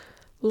then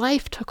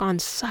life took on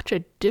such a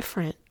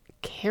different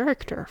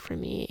character for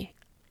me.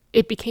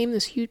 It became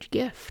this huge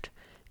gift.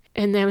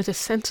 And there was a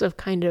sense of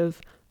kind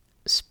of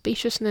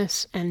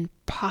spaciousness and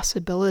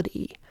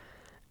possibility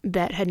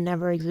that had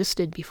never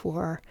existed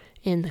before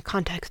in the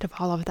context of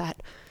all of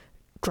that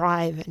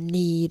drive and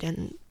need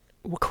and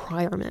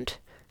requirement.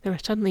 There were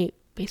suddenly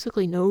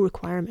basically no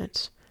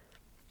requirements.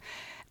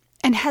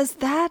 And has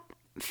that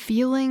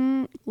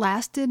feeling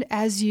lasted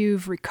as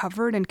you've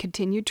recovered and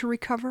continued to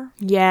recover?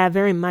 Yeah,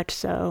 very much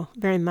so.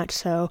 Very much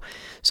so.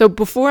 So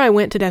before I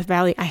went to Death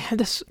Valley, I had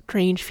this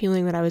strange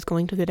feeling that I was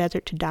going to the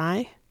desert to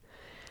die.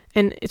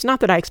 And it's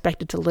not that I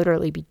expected to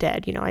literally be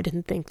dead. I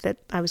didn't think that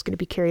I was going to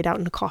be carried out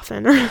in a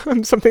coffin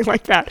or something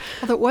like that.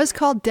 Well, it was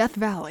called Death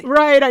Valley.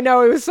 Right, I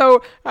know. It was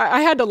so,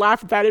 I had to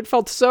laugh at that. It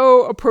felt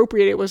so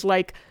appropriate. It was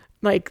like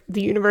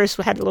the universe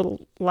had a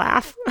little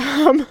laugh.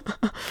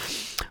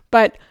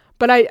 But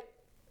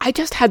I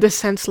just had this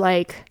sense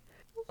like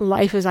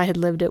life as I had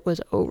lived it was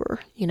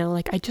over.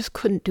 Like I just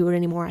couldn't do it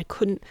anymore. I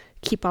couldn't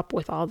keep up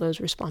with all those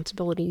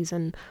responsibilities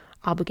and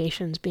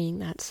obligations being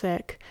that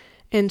sick.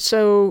 And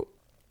so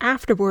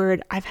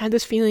afterward, I've had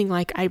this feeling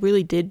like I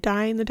really did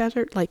die in the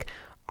desert. Like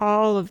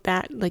all of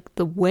that, like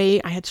the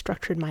way I had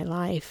structured my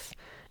life,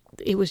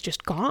 it was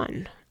just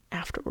gone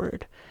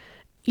afterward.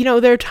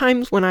 There are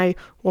times when I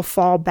will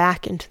fall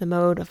back into the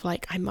mode of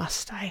like, I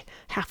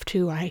have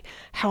to,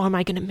 how am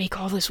I going to make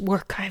all this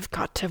work? I've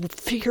got to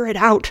figure it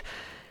out.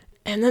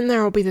 And then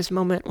there will be this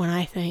moment when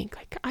I think,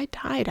 like, I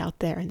died out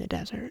there in the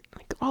desert.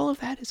 Like, all of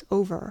that is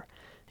over.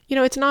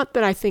 It's not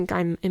that I think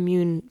I'm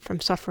immune from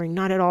suffering,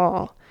 not at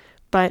all.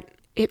 But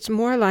it's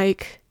more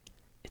like,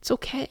 it's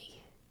okay.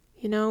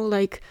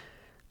 Like,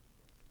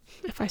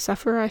 if I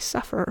suffer, I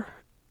suffer.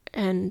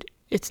 And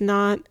it's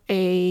not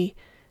a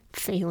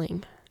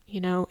failing.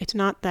 It's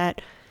not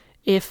that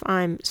if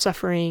I'm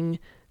suffering,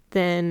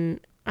 then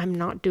I'm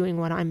not doing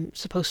what I'm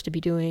supposed to be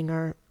doing,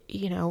 or,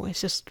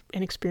 it's just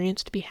an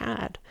experience to be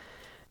had.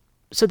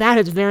 So that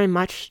has very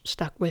much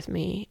stuck with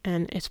me,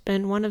 and it's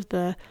been one of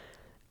the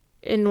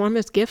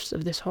enormous gifts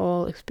of this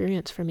whole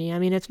experience for me. I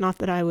mean, it's not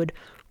that I would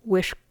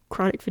wish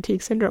chronic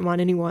fatigue syndrome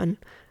on anyone,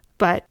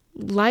 but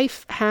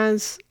life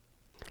has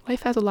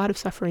life has a lot of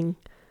suffering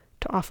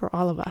to offer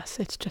all of us.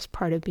 It's just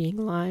part of being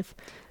alive.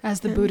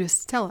 As the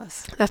Buddhists tell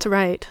us. That's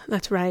right.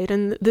 That's right.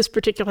 And this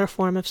particular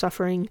form of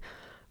suffering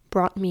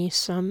brought me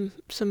some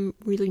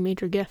really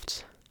major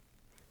gifts.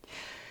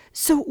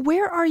 So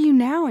where are you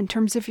now in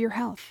terms of your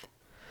health?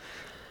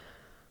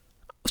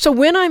 So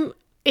when I'm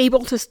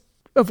able to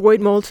avoid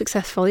mold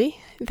successfully,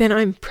 then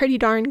I'm pretty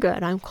darn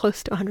good. I'm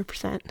close to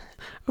 100%.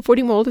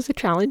 Avoiding mold is a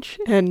challenge,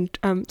 and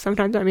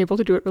sometimes I'm able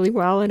to do it really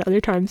well, and other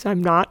times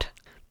I'm not.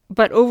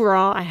 But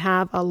overall, I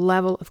have a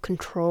level of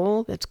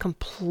control that's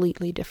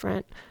completely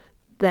different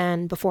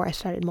than before I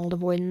started mold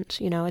avoidance.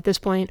 You know, at this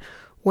point,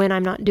 when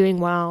I'm not doing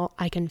well,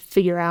 I can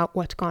figure out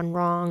what's gone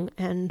wrong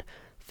and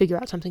figure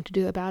out something to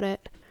do about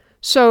it.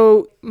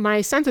 So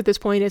my sense at this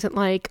point isn't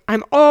like,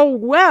 I'm all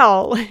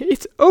well,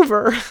 it's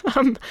over.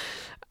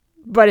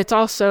 But it's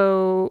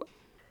also,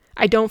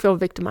 I don't feel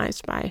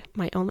victimized by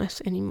my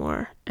illness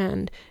anymore.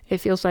 And it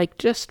feels like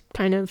just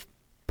kind of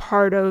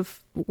part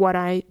of what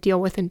I deal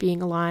with in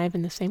being alive,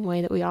 in the same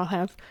way that we all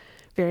have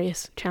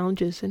various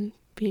challenges in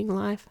being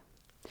alive.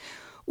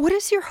 What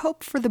is your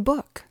hope for the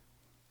book?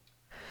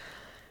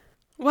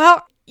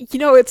 Well, you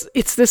know,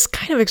 it's this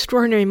kind of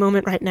extraordinary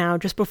moment right now,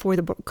 just before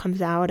the book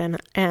comes out,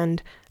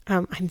 and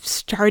I'm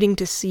starting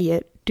to see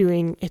it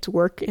doing its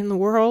work in the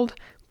world,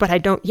 but I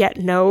don't yet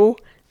know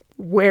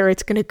where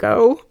it's going to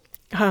go.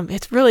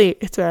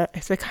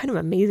 It's a kind of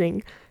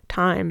amazing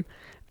time.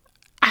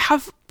 I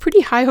have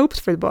pretty high hopes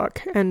for the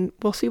book, and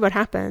we'll see what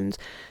happens.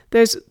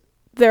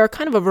 There are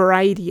kind of a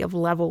variety of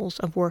levels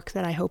of work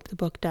that I hope the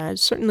book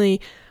does.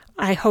 Certainly,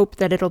 I hope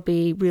that it'll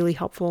be really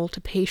helpful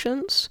to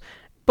patients,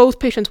 both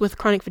patients with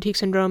chronic fatigue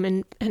syndrome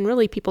and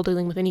really people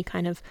dealing with any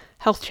kind of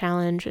health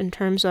challenge, in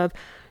terms of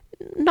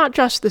not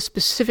just the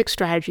specific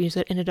strategies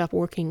that ended up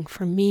working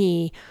for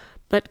me,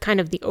 but kind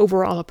of the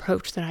overall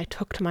approach that I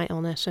took to my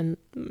illness and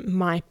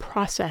my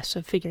process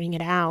of figuring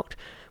it out,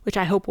 which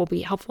I hope will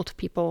be helpful to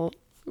people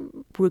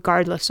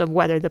regardless of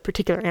whether the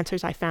particular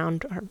answers I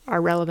found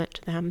are relevant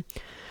to them.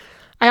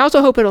 I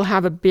also hope it'll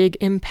have a big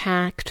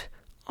impact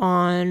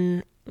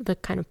on the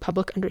kind of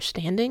public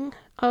understanding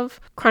of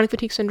chronic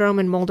fatigue syndrome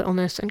and mold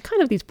illness and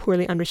kind of these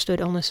poorly understood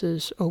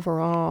illnesses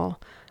overall.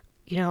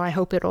 You know, I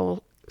hope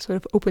it'll sort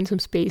of open some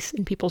space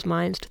in people's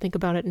minds to think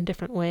about it in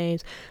different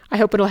ways. I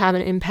hope it'll have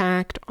an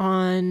impact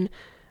on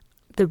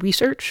the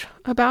research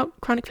about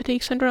chronic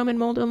fatigue syndrome and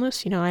mold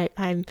illness. You know,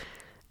 I'm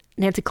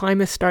Nancy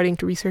Klimas starting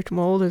to research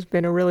mold has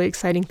been a really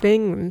exciting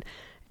thing, and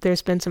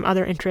there's been some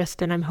other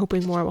interest, and I'm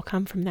hoping more will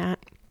come from that.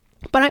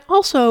 But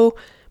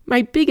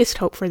my biggest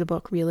hope for the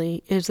book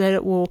really is that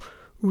it will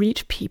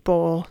reach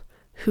people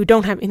who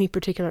don't have any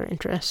particular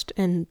interest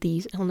in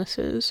these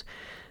illnesses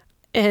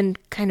and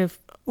kind of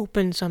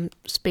open some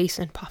space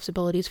and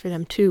possibilities for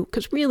them too.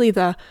 Because really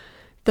the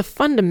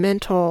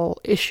fundamental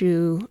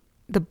issue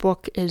the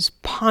book is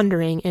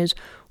pondering is,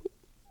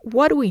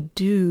 what do we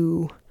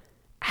do?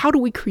 How do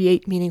we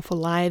create meaningful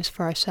lives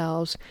for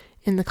ourselves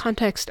in the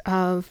context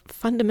of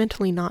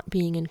fundamentally not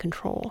being in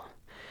control?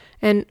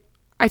 And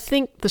I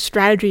think the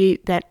strategy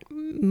that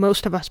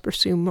most of us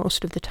pursue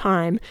most of the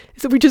time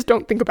is that we just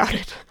don't think about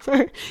it.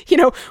 You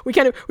know,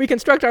 we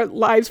construct our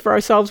lives for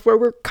ourselves where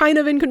we're kind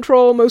of in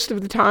control most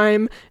of the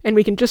time, and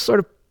we can just sort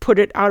of put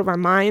it out of our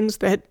minds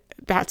that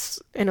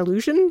that's an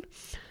illusion.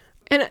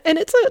 And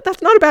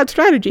that's not a bad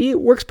strategy.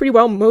 It works pretty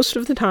well most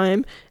of the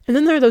time. And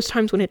then there are those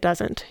times when it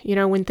doesn't, you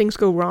know, when things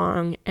go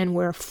wrong and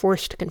we're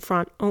forced to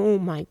confront, oh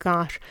my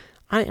gosh,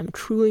 I am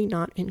truly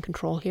not in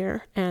control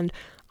here. And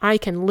I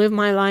can live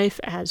my life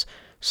as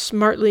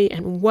smartly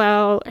and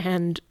well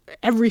and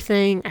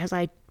everything as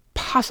I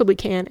possibly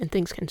can, and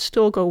things can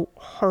still go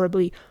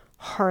horribly,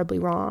 horribly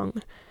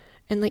wrong.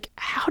 And like,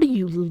 how do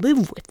you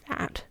live with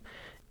that?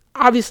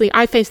 Obviously,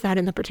 I face that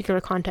in the particular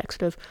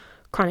context of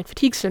chronic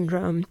fatigue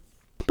syndrome,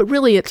 but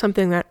really it's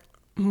something that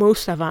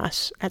most of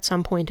us at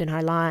some point in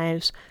our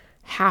lives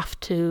have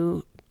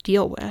to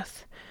deal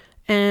with.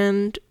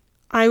 And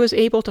I was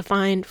able to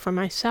find for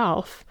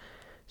myself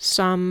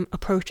some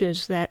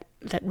approaches that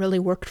really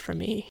worked for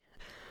me.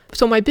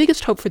 So my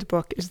biggest hope for the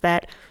book is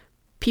that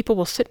people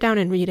will sit down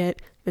and read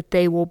it, that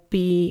they will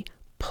be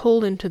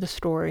pulled into the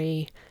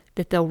story,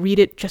 that they'll read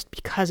it just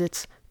because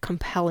it's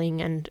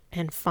compelling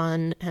and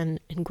fun and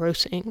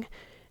engrossing,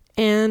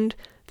 and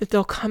that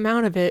they'll come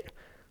out of it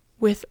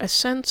with a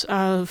sense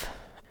of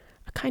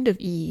a kind of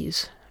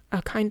ease,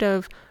 a kind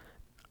of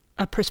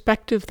a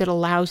perspective that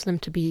allows them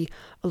to be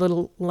a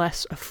little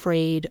less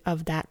afraid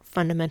of that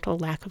fundamental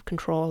lack of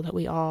control that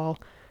we all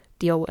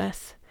deal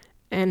with.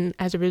 And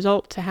as a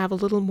result, to have a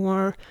little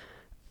more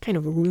kind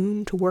of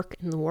room to work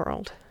in the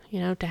world, you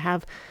know, to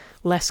have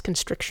less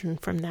constriction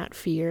from that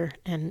fear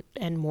and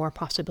more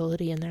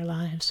possibility in their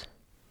lives.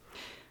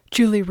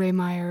 Julie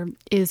Rehmeyer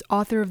is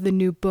author of the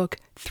new book,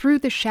 Through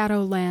the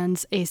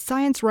Shadowlands, a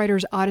science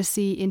writer's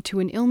odyssey into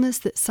an illness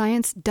that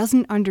science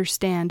doesn't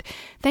understand.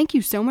 Thank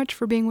you so much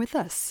for being with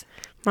us.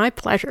 My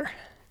pleasure.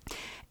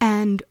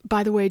 And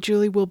by the way,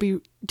 Julie will be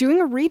doing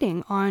a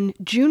reading on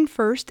June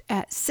 1st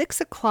at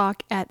 6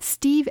 o'clock at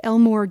Steve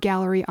Elmore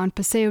Gallery on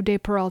Paseo de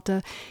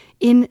Peralta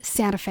in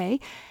Santa Fe,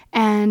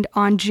 and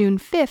on June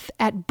 5th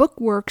at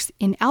Bookworks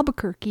in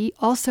Albuquerque,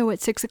 also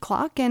at 6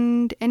 o'clock,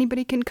 and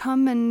anybody can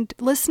come and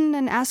listen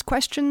and ask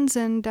questions.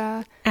 And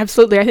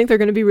Absolutely. I think they're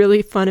going to be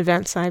really fun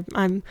events.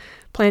 I'm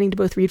planning to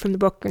both read from the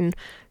book and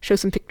show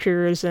some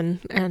pictures and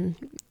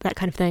that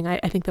kind of thing. I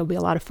think there'll be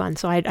a lot of fun,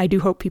 so I do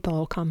hope people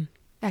will come.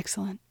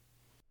 Excellent.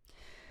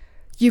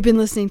 You've been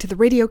listening to the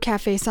Radio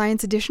Cafe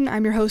Science Edition.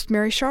 I'm your host,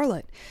 Mary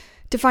Charlotte.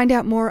 To find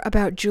out more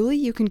about Julie,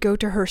 you can go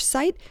to her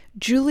site,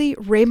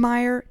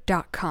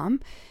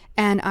 julieraymeyer.com,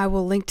 and I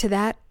will link to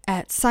that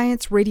at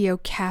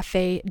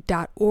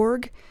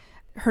scienceradiocafe.org.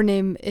 Her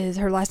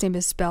last name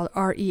is spelled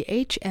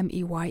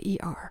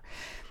Rehmeyer.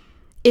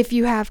 If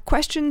you have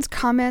questions,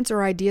 comments,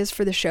 or ideas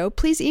for the show,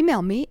 please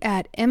email me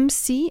at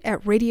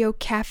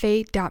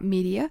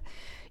mc@radiocafe.media.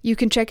 You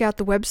can check out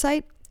the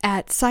website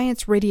at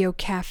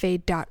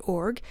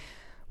scienceradiocafe.org.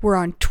 We're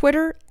on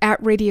Twitter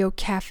at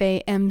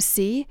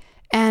RadioCafeMC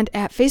and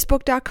at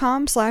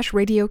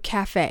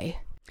facebook.com/RadioCafe.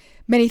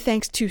 Many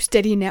thanks to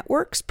Steady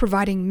Networks,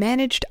 providing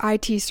managed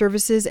IT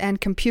services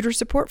and computer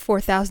support for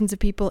thousands of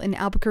people in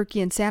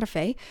Albuquerque and Santa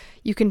Fe.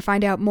 You can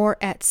find out more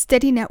at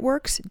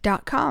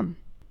steadynetworks.com.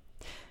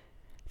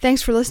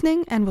 Thanks for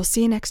listening, and we'll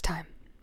see you next time.